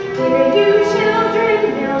 given you children,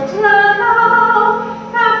 milked the cow.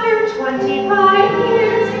 After 25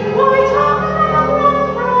 years, why talk about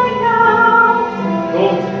love right now?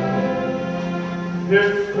 Golden, the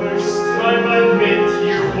first time I met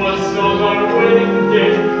you was on our wedding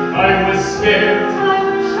day. I was scared, I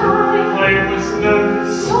was shy, I was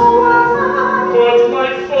nervous. so was I. But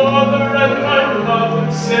my father and my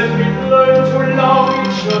mother said we'd learn to love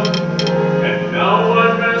each other. And now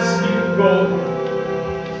I'm asking God,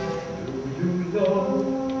 do you love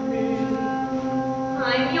me?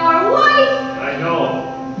 I'm your wife. I know,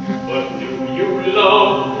 but do you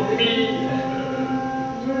love me?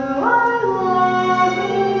 Do I love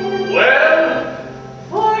you? Well,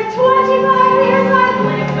 For 25 years I've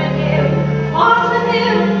lived with him, fought with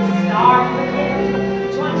him, starved with him.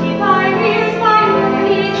 25 years my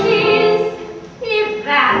life is his. If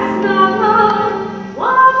that's not love,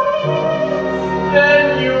 what is? then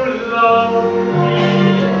you love me.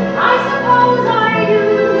 I suppose I do.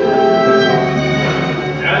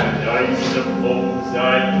 And I suppose I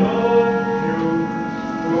love you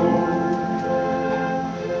too.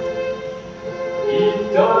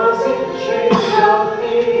 It doesn't change a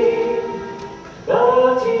thing,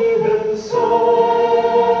 but even so,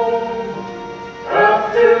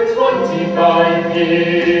 after 25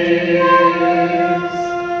 years,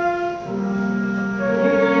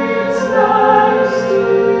 it's nice to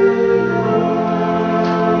know.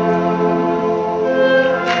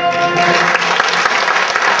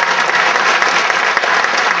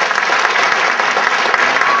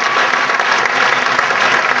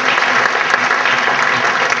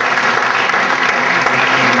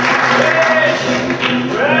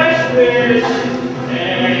 Fresh fish!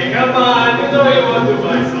 Hey, come on, you know you want to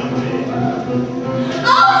buy something.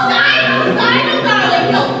 Oh, Sidle, darling,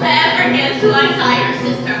 you'll never guess who I saw your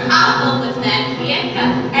sister hobble with that Bianca.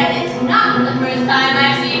 And it's not the first time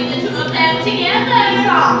I've seen the two of them together. You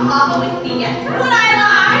saw hobble with Bianca? Would I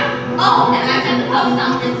lie? Oh, and I was at the post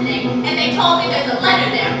office today, and they told me there's a letter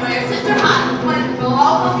there for your sister Hot. Wonderful,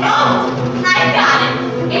 oh, I got it.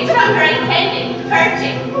 It's from her intended,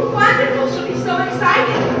 Perching. Wonderful, she'll be so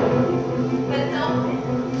excited. But it's open.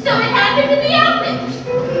 So it happened to be open.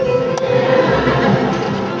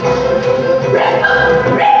 Ripple,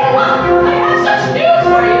 I have such news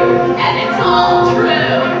for you, and it's all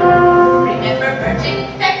true. Remember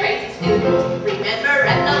Perching, that crazy student? Remember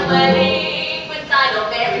at the wedding when Sidle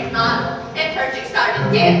married Model, and Perching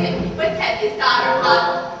started dancing with Teddy's daughter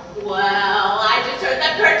Huddle? Well, I just heard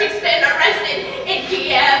that Perching's been arrested in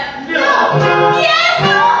Kiev. No! Yes!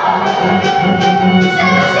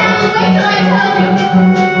 Shall wait till I tell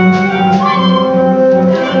you.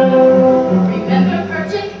 Remember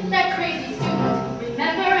Perching, that crazy student?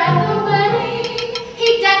 Remember at the wedding? He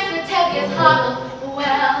danced with Teddy's Huddle.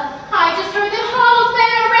 Well, I just heard that Huddle's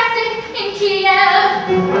been arrested in Kiev.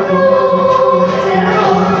 Oh,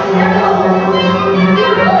 terrible, terrible. You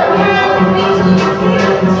really can't wait till you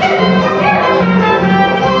hear it.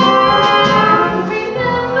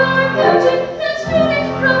 Remember Perching, that student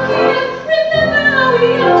from Kiev. Remember how we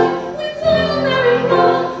acted when Sidle married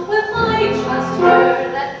Huddle. Well, I just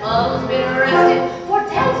heard that Huddle's been arrested for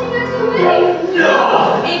dancing at the wedding.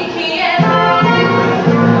 No! In Kiev.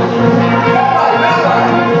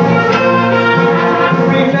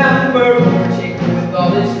 Remember Perching with all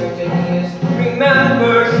his strength and years.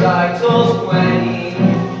 Remember Sidle's wedding,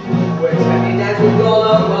 where Teddy danced with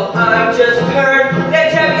Golda. Well, I just heard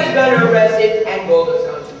that Teddy's been arrested and Golda's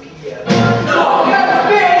gone to Kiev. No!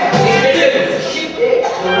 She did! She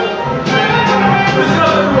did!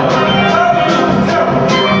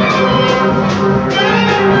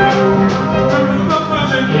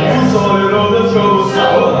 You saw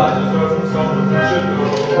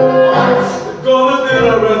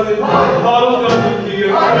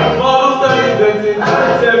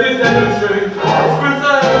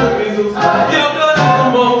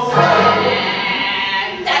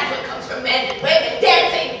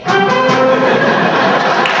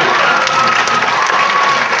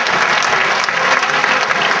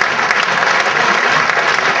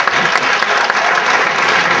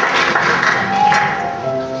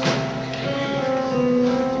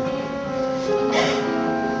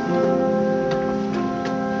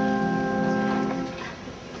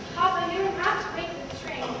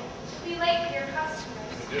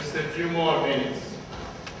Just a few more minutes.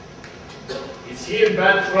 Is he in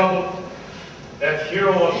bad trouble? That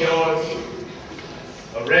hero of yours?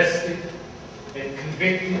 Arrested and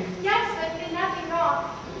convicted? Yes, but he did nothing wrong.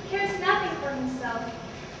 He cares nothing for himself.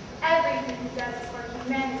 Everything he does is for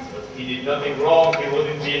humanity. But if he did nothing wrong, he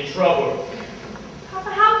wouldn't be in trouble.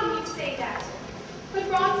 Papa, how can you say that? What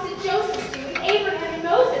wrongs did Joseph do, and Abraham and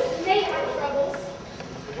Moses, and they had troubles?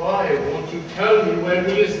 Why won't you tell me where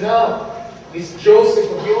he is now? This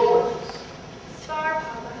Joseph of yours. It's far,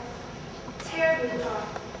 Papa. Terribly far.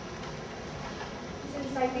 He's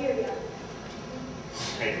in Siberia.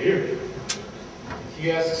 Siberia?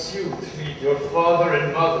 He asks you to leave your father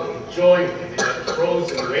and mother and join him in that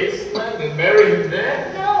frozen wasteland and marry him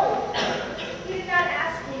there? No, he did not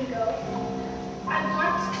ask me to go. I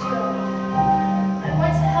want to go. I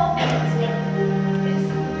want to help him. It is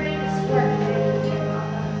the greatest work that I can do,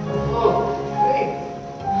 Papa. Oh, hey.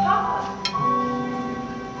 Papa.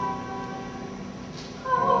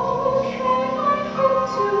 How can I hope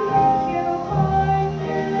to make you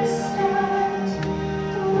understand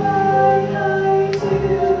why I do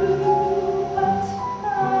what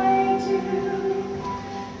I do?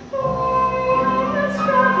 Why I must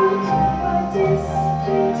travel to a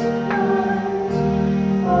distant land,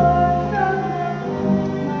 far from the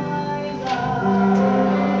home I love.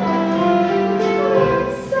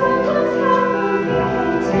 Someone's happy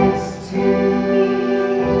content to me,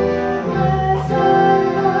 as I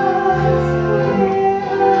was where I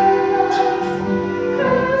was,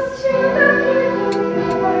 close to the people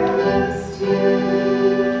you're close to,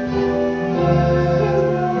 in the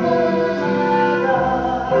world I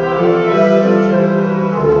love.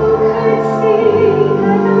 Who could see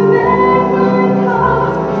that the man might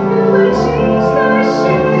come, who would change the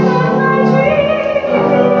shape of my dream?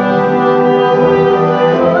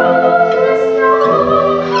 Hopeless now,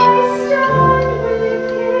 I stand with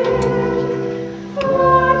him,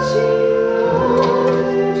 watching all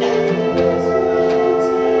the dreams will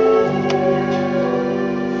dim.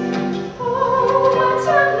 Oh, what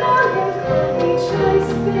a melancholy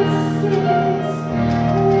choice this is,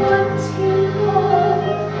 wanting more,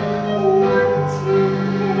 wanting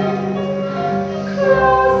him,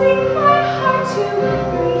 closing my heart to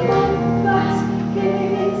every hope but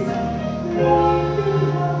his, leaving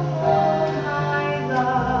the home I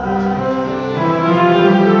love.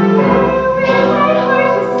 With my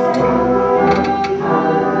heart is set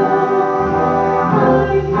on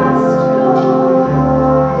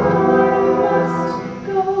I must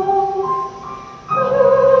go. Who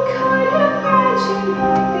could imagine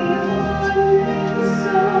I'd be wandering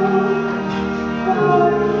so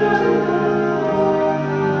far from the home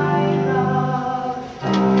I love?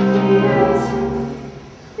 Yet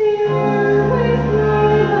there with my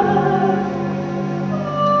love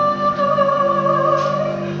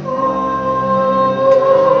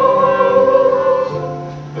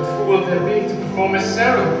But who will there be to perform a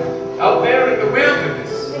ceremony out there in the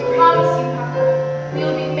wilderness? I promise you, Papa, we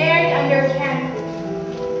will be married under a canopy.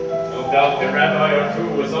 No doubt the rabbi or two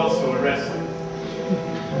was also arrested.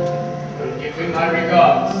 But give him my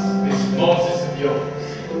regards, this Moses of yours.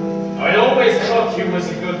 I always thought he was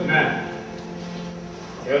a good man.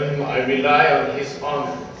 Tell him I rely on his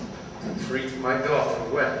honor to treat my daughter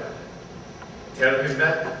well. Tell him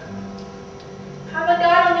that, Papa,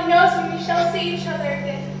 God only knows when we shall see each other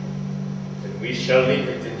again. and we shall leave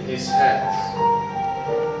it in his hands.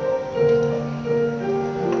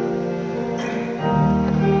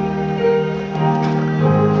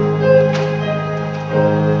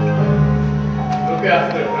 Look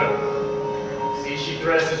after her. See she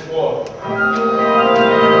dresses warm.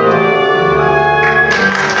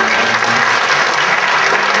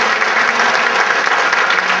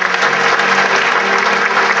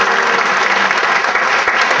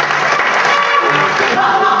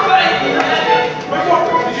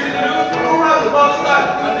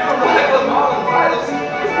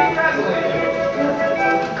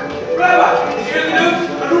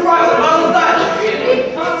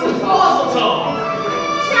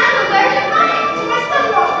 Shadow, where are you running? Where's the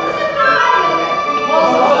rope? There's a guy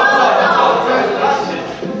over there.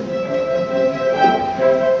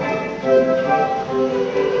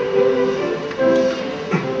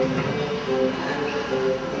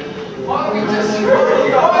 Why don't we just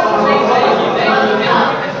hurry on?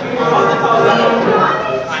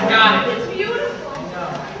 I got it. It's beautiful. No.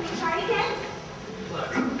 Can you try again?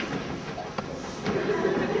 Look.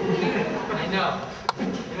 I know.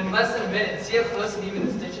 In less than a minute, see how close and even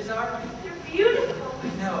the stitches are? They're beautiful. I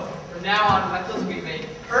know. From now on, my clothes will be made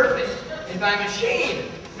perfect and by machine.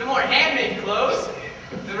 No more handmade clothes.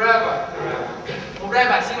 The rabbi. Well,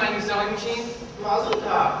 Rabbi, see my new sewing machine? Mazel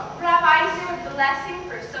tov. Rabbi, is there a blessing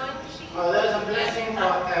for sewing machines? Oh, there's a blessing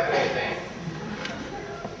for everything.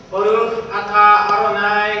 Baruch atah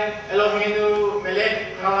Adonai Eloheinu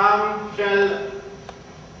melech haolam shel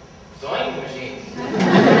sewing machines.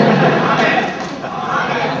 Amen.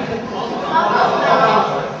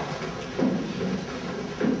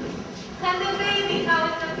 And the baby, how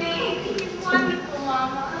is the baby? He's wonderful,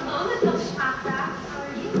 Mama. Hello, little Shaka. How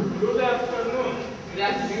are you? Good afternoon. Good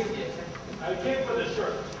afternoon, yes. I came for the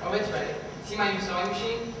shirt. Oh, it's ready. See my new sewing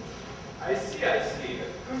machine? I see.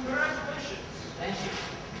 Congratulations. Thank you.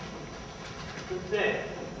 Good day.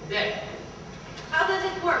 There. How does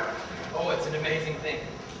it work? Oh, it's an amazing thing.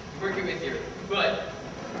 You work it with your foot,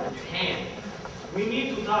 your hand. We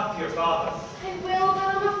need to talk to your father. I will, but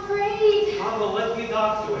I'm afraid. Mama, let me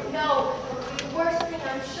talk to him. No, it will be the worst thing,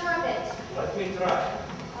 I'm sure of it. Let me try.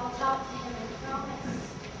 I'll talk to him, I promise.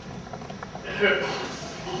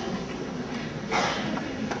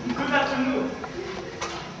 Good afternoon.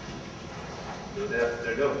 Good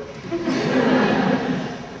afternoon.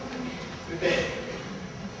 Good day.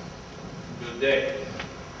 Good day.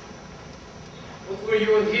 What were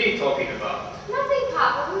you and he talking about? Nothing,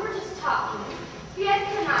 Papa, we were just talking.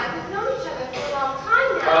 Fiesta and I, we've known each other for a long time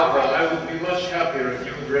now. Papa, I would be much happier if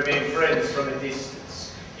you would remain friends from a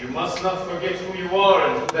distance. You must not forget who you are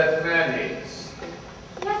and who that man is.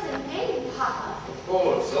 He has a name, Papa. Of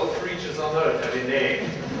course, all creatures on earth have a name.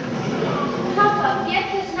 Papa,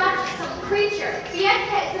 Fiesta is not just some creature.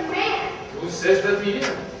 Fiesta is a man. Who says that he is?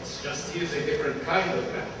 It's just he is a different kind of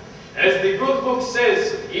man. As the good book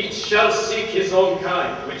says, each shall seek his own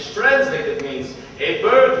kind, which translated means a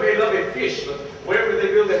bird may love a fish, but where will they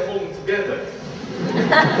build a home together?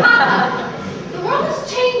 Papa, the world is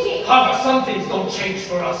changing. Papa, some things don't change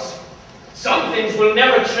for us. Some things will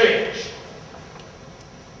never change.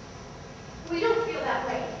 We don't feel that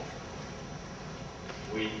way.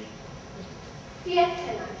 We Fiesta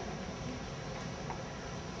and I.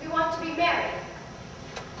 We want to be married.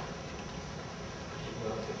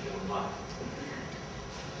 Out of your mind.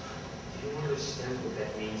 Do you understand what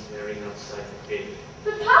that means, marrying outside the faith?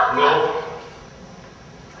 But Papa! No.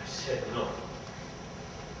 I said no.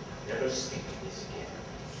 Never speak of this again.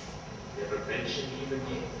 Never mention him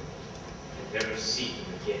again. And never see him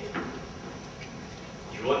again.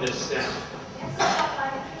 You understand? Yes, Papa, I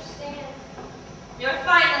understand. You're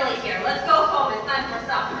finally here. Let's go home. It's time for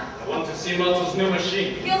supper. I want to see Mato's new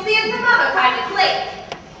machine. You'll see it some other time. It's late.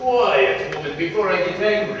 Quiet, woman, before I get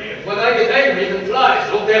angry. And when I get angry, even flies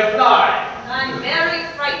don't dare fly. I'm very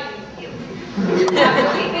frightened of you.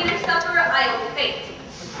 After we finish supper, I'll fate.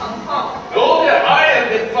 Come home. No, there, I am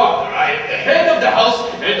the father. I am the head of the house,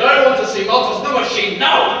 and I want to see Mato's new machine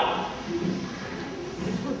now.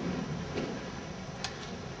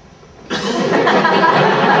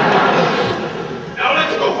 Now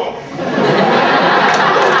let's go home.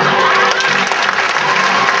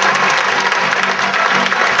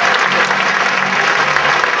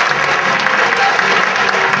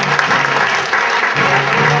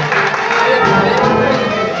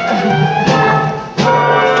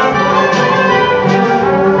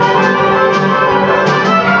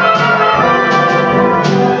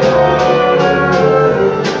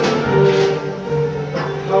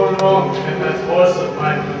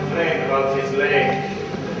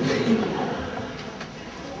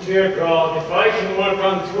 Dear God, if I can work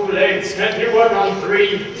on 2 legs, can't you work on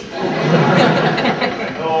 3? I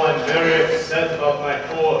know I'm very upset about my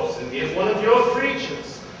horse, and yet one of your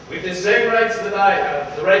creatures, with the same rights that I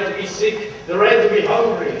have, the right to be sick, the right to be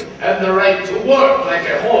hungry, and the right to work like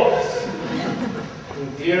a horse.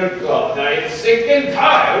 And dear God, I am sick and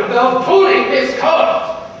tired of pulling this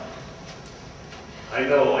cart. I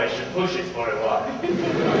know I should push it for a while.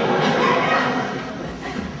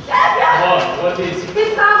 What is it?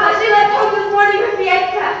 Miss Mama, she left home this morning with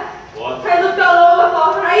Fiesta. What? I looked all over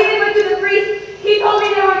for her. I even went to the priest. He told me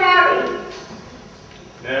they were married.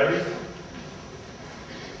 Married?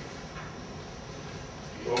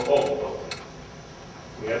 Go home, Toby.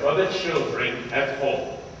 We have other children at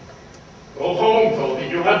home. Go home, Toby.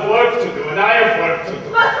 You have work to do, and I have work to do.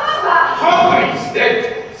 But Papa! Papa is dead to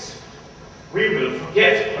us. We will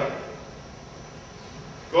forget her.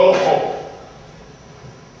 Go home.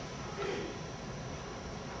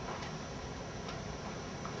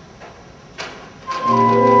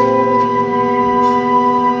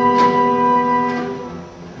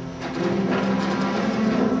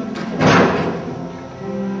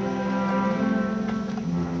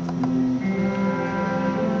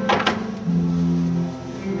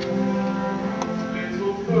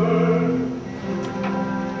 Little bird,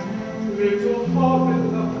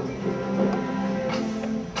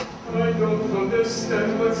 don't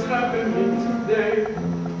understand what's happening today.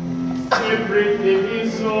 Everything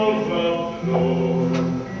is overblown.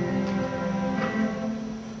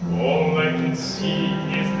 All I can see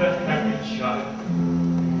is the happy child.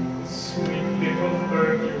 The sweet little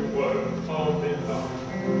bird you were, how beloved,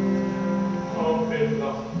 how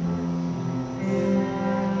beloved.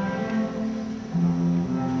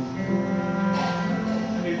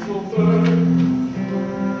 Little bird,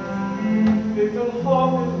 little how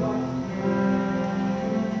beloved.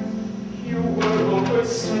 You were always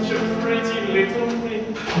such a pretty little thing,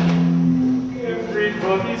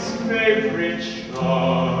 everybody's favorite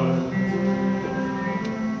child.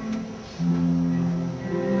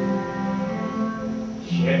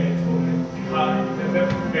 Gentle and kind and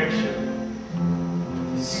affectionate,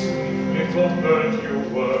 sweet little bird you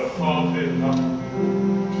were, how beloved,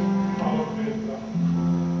 how beloved.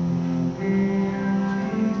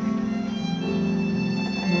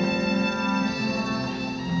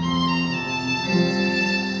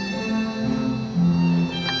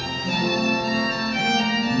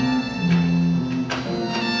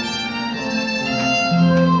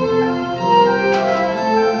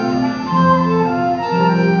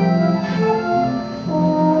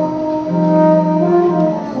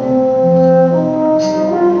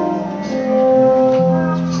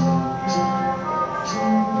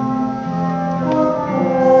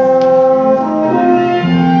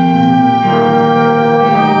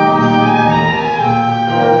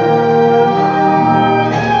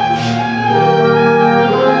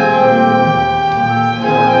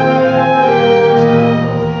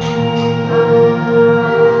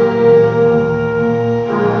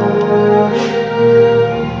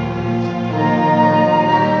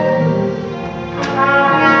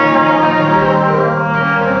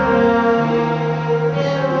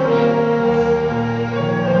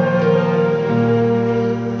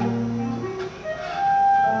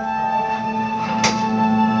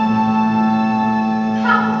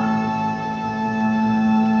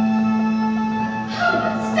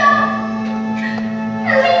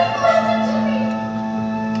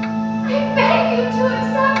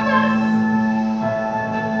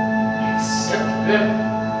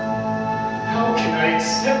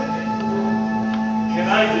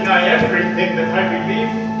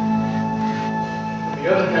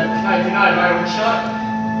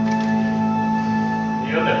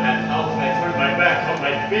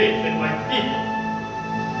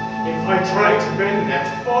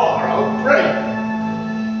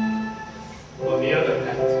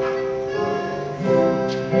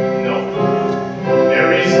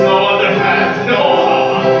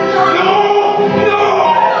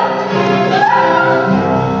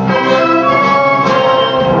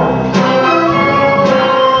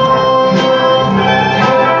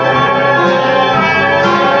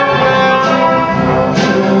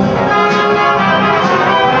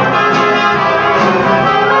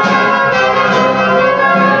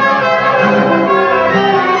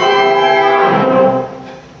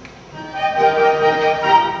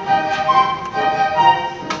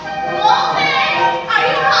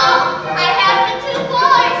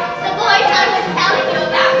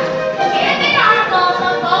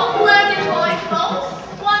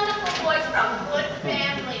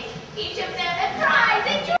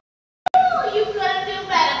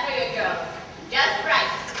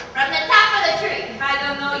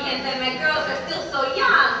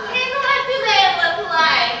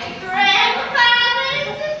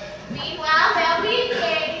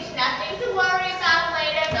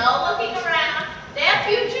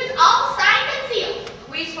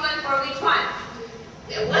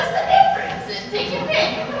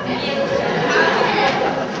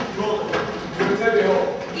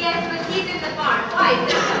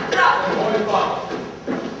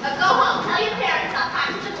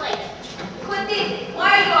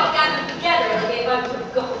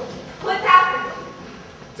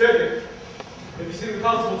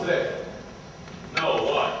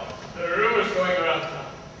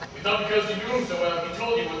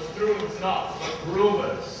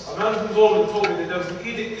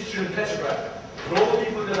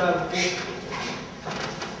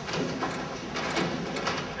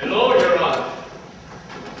 Hello, Your Honor.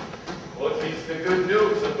 What is the good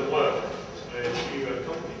news of the world? I see you have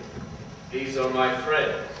company. These are my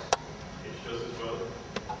friends. It's just as well.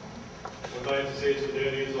 What I have to say to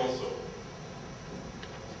their needs also.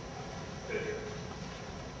 There.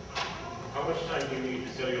 How much time do you need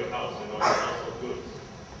to sell your house and all your household goods?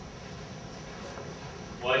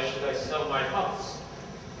 Why should I sell my house?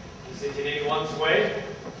 Is it in anyone's way?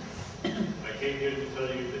 I came here to tell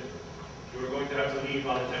you that you are going to have to leave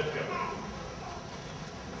on a temp job.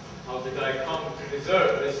 How did I come to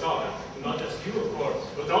deserve this honor? Not just you, of course,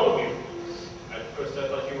 but all of you. At first I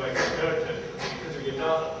thought you might be caretaker because of your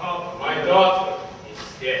daughter, Papa. My daughter is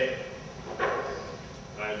dead.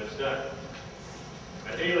 I understand.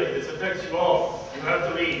 A day like this affects you all. You have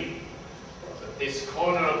to leave. But this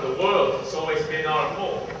corner of the world has always been our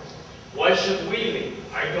home. Why should we leave?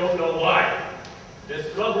 I don't know why. There's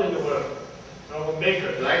trouble in the world.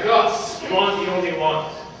 Troublemakers Like us. You aren't the only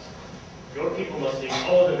ones. Your people must leave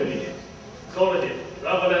all the villages. Soledad,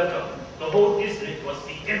 Ravaleta, the whole district must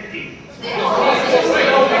be empty.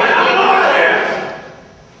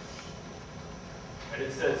 And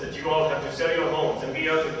it says that you all have to sell your homes and be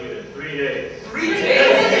out of here in 3 days. 3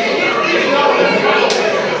 days?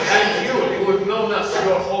 And you who have known us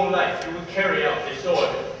your whole life, you would carry out this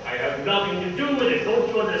order. I have nothing to do with it. Don't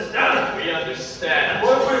you understand? We understand.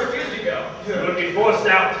 What if we refuse to go? You will be forced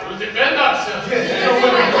out. We'll defend ourselves.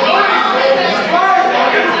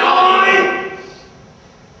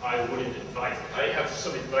 I wouldn't advise it. I have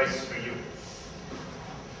some advice for you.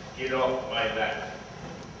 Get off my land.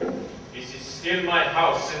 This is still my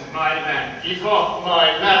house and my land. Get off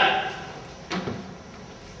my land.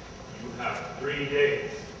 You have 3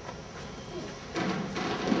 days.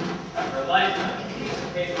 After a lifetime, a piece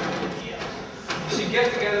of paper in the kiosk. We should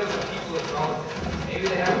get together with the people of Rome. Maybe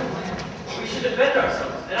they have a plan. We should defend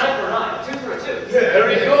ourselves. An eye for an eye, a tooth for a tooth.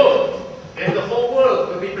 Very good. Then the whole world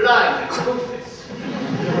will be blind and toothless.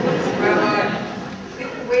 Rabbi,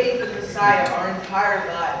 we've been waiting for the Messiah our entire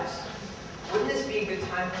lives. Wouldn't this be a good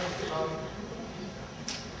time for him to come?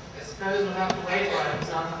 I suppose we'll have to wait for him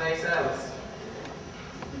someplace else.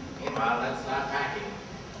 Meanwhile, let's start packing.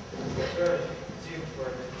 Sure, due for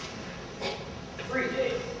 3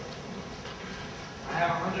 days. I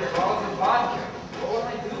have 100 bottles of vodka. What will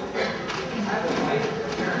I do? I have a wife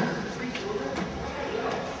and parents, 3 children.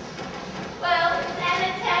 Well,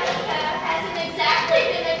 Anastasia hasn't exactly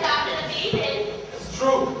been adopted a baby. It's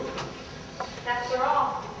true. After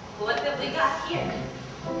all, what have we got here?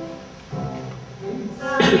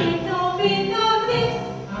 A little bit of this,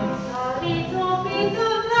 a little bit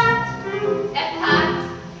of that. A pot,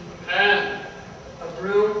 And A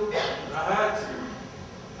broom. A hut.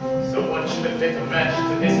 someone should have lit a match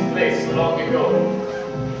to this place long ago.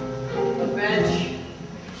 A bench.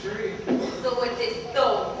 Tree. so with this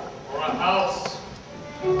stove. Or a house.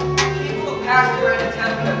 People who pass through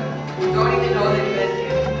Anatemka don't even know they live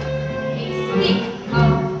here. A stick of,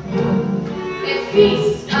 a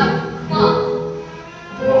piece of cloth.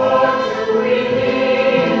 What do we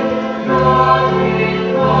need? Nothing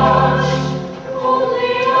much,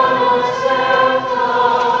 only Anastasia.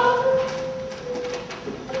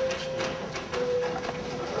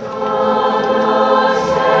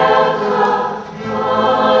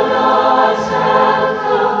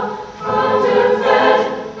 Underfed,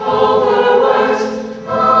 overworked,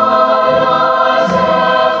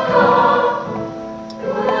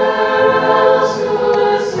 where else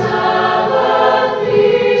could salad be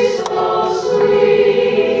so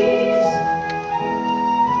sweet?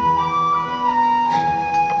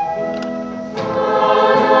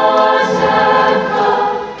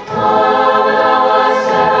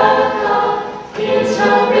 Anastasia, it's a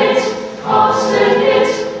bit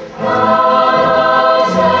obstinate. Anastasia,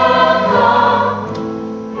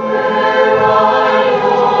 where I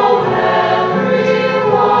know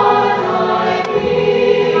everyone I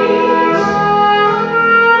meet.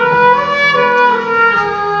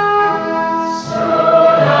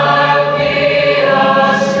 Soon I'll be a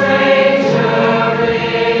stranger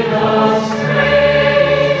in a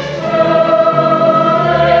strange place,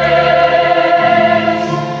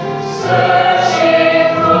 searching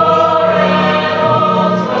for an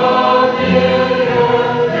old familiar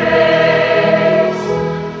face.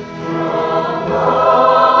 From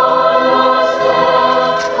Anastasia,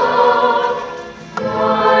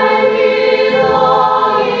 my belonging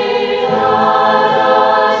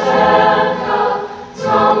Anastasia,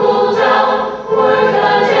 tumble down, work a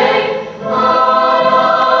day,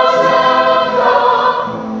 Anastasia,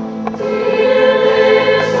 dear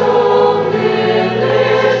little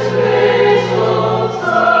village, little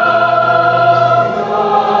town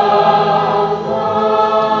of mine.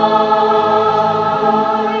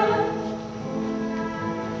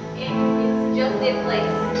 It's just a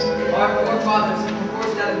place. Our forefathers have been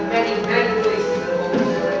forced out of many, many places that hold us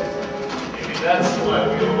today. Maybe that's why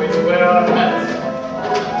we always wear our hats.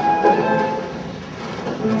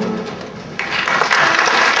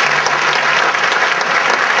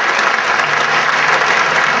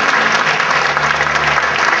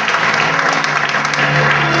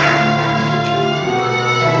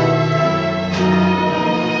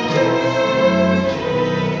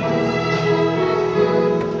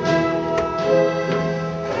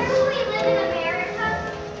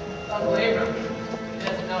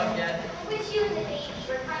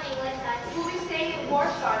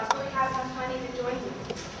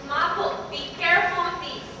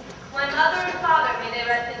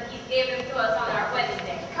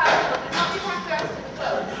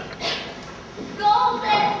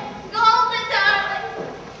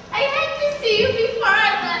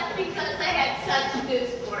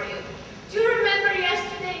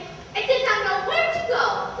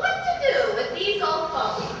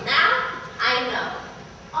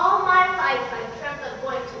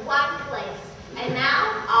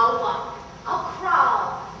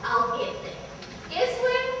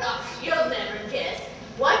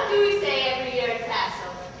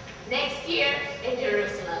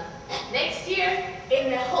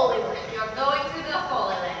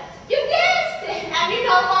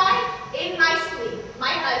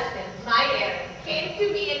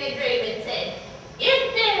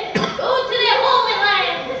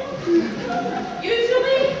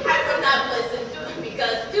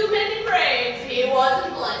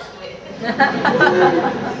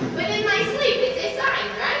 But in my sleep, it's a sign,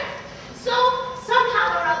 right? So, somehow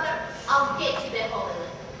or other, I'll get to the Holy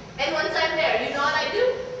Land. And once I'm there, you know what I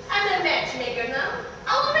do? I'm a matchmaker now.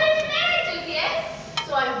 I'll arrange marriages, yes?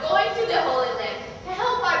 So I'm going to the Holy Land to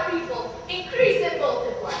help our people increase and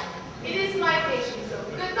multiply. It is my mission, so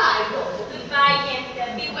goodbye, Gold. Goodbye,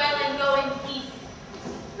 Yenta. Be well and go in peace.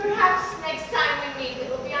 Perhaps next time we meet, it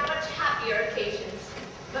will be on much happier occasions.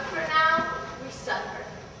 But for now, we suffer.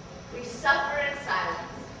 We suffer in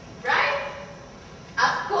silence. Right?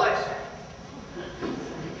 Of course.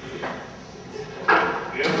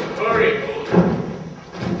 We have to hurry, Gold.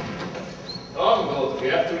 Come, Gold, we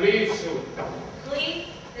have to leave soon. Please?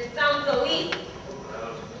 It sounds so easy.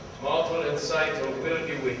 Well, Mottle and Saito will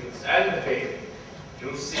be with us, and the baby.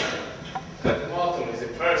 You'll see. That Mottle is a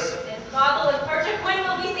person. And Coggle and Perchik, when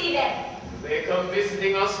will we see them? They come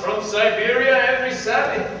visiting us from Siberia every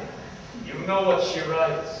Sabbath. You know what she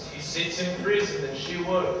writes. She sits in prison and she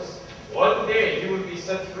works. One day you will be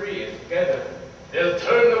set free and together they'll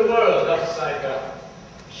turn the world upside down.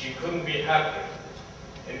 She couldn't be happier.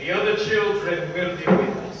 And the other children will be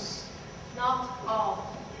with us. Not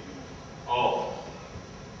all. All.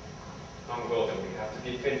 Come, Golden, we have to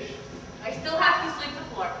be finished. I still have to sweep the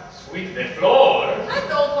floor. Sweep the floor? I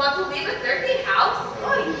don't want to leave a dirty house.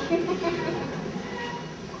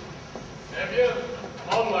 Nevia,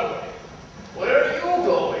 I'm on my way. Where are you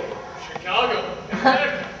going? Chicago,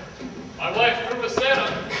 America. My wife, Ruba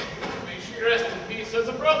Santa, may she rest in peace, has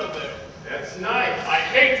a brother there. That's nice. I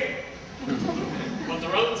hate him. But the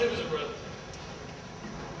relative is a relative.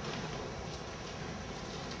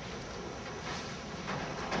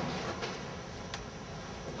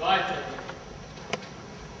 Bye, Teddy.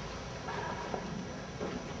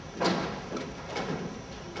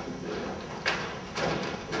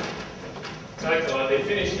 Saito, are they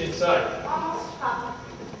finished inside? Almost, Papa.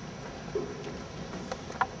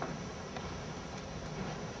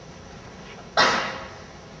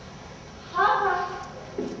 Papa.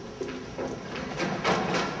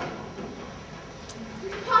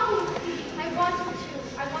 Papa, I want him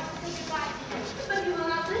to. I want to say goodbye to him. But you will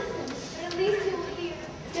not listen. But at least he will hear.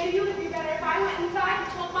 Maybe it would be better if I went inside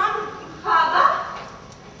and told Mama. Papa?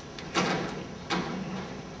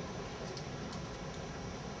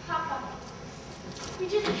 Papa, we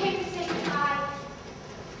just came to say goodbye.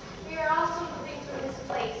 We are also moving from this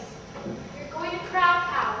place. We're going to Crowd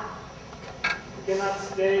Town. We cannot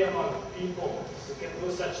stay among people who can do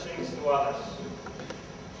such things to others.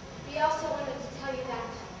 We also wanted to tell you that.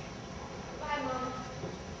 Bye, Mom.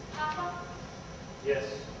 Papa? Yes,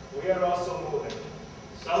 we are also moving.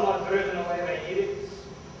 Some are driven away by edicts,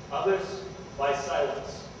 others by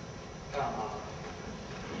silence. Come on.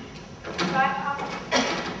 Bye, Papa.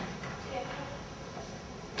 Yeah.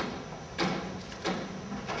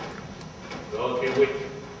 God be with you.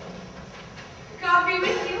 God be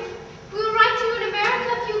with you. We will write to you in America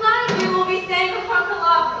if you like. We will be staying with Uncle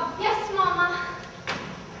Abram. Yes, Mama.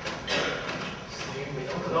 Stay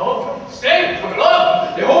with Uncle Alfred. Stay with Uncle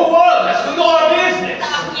Alfred. The whole world has to know our business.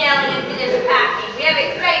 Stop yelling and finish packing. We have a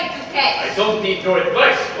crate to catch. I don't need your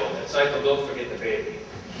advice, Golden. Saito, don't forget the baby.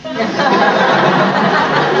 Pray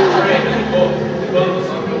that the boat was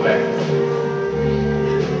on the way.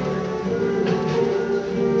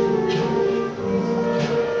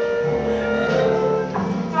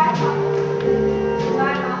 Bye, Papa.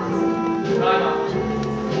 Bye, Mom. Bye, Mom.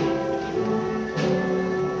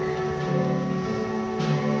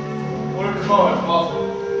 Work hard, Mother.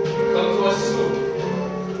 Come to us soon.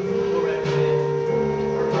 Correct, man.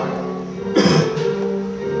 We're fine.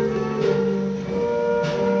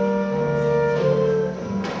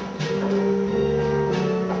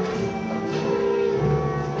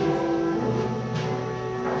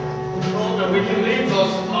 Golden, we can leave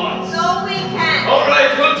those pots. No, we can't. All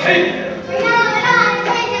right, we'll take them.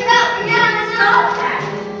 Stop that.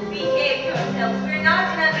 Behave yourselves. We're not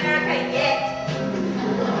in America yet.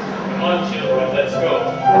 Come on, children, let's go.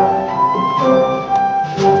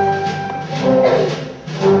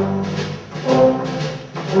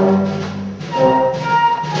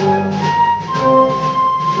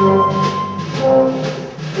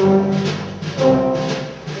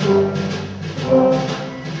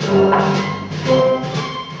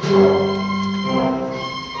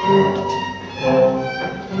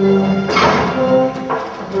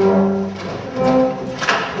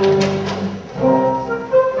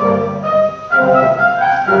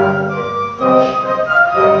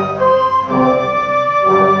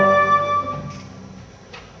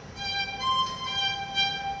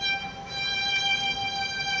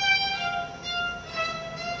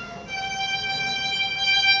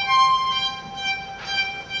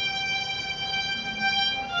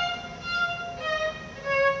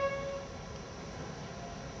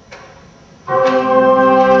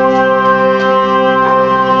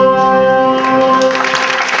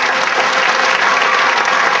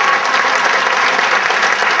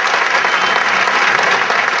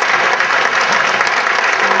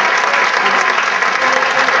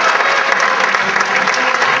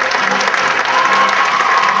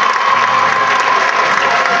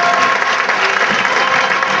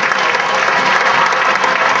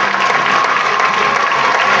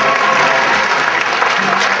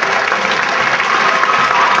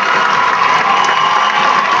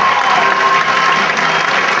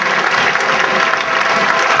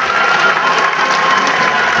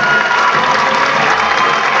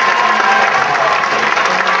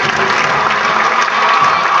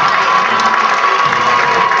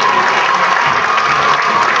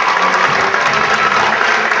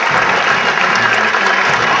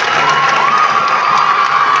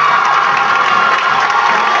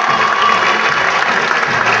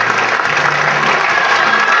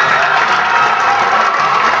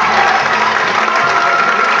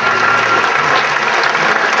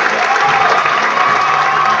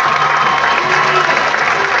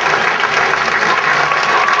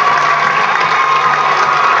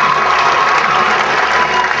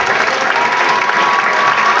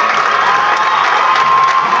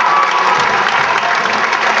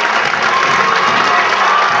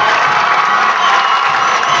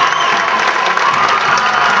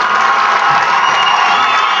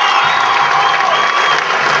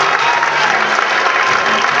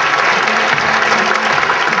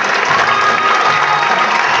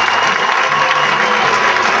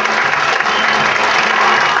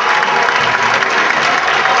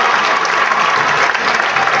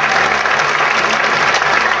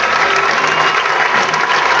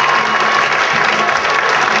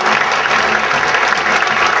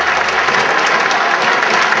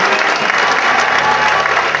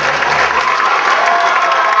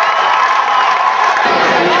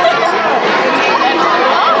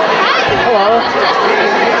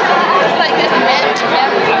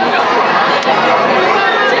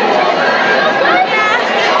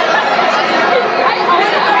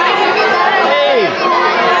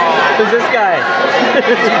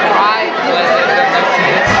 guy.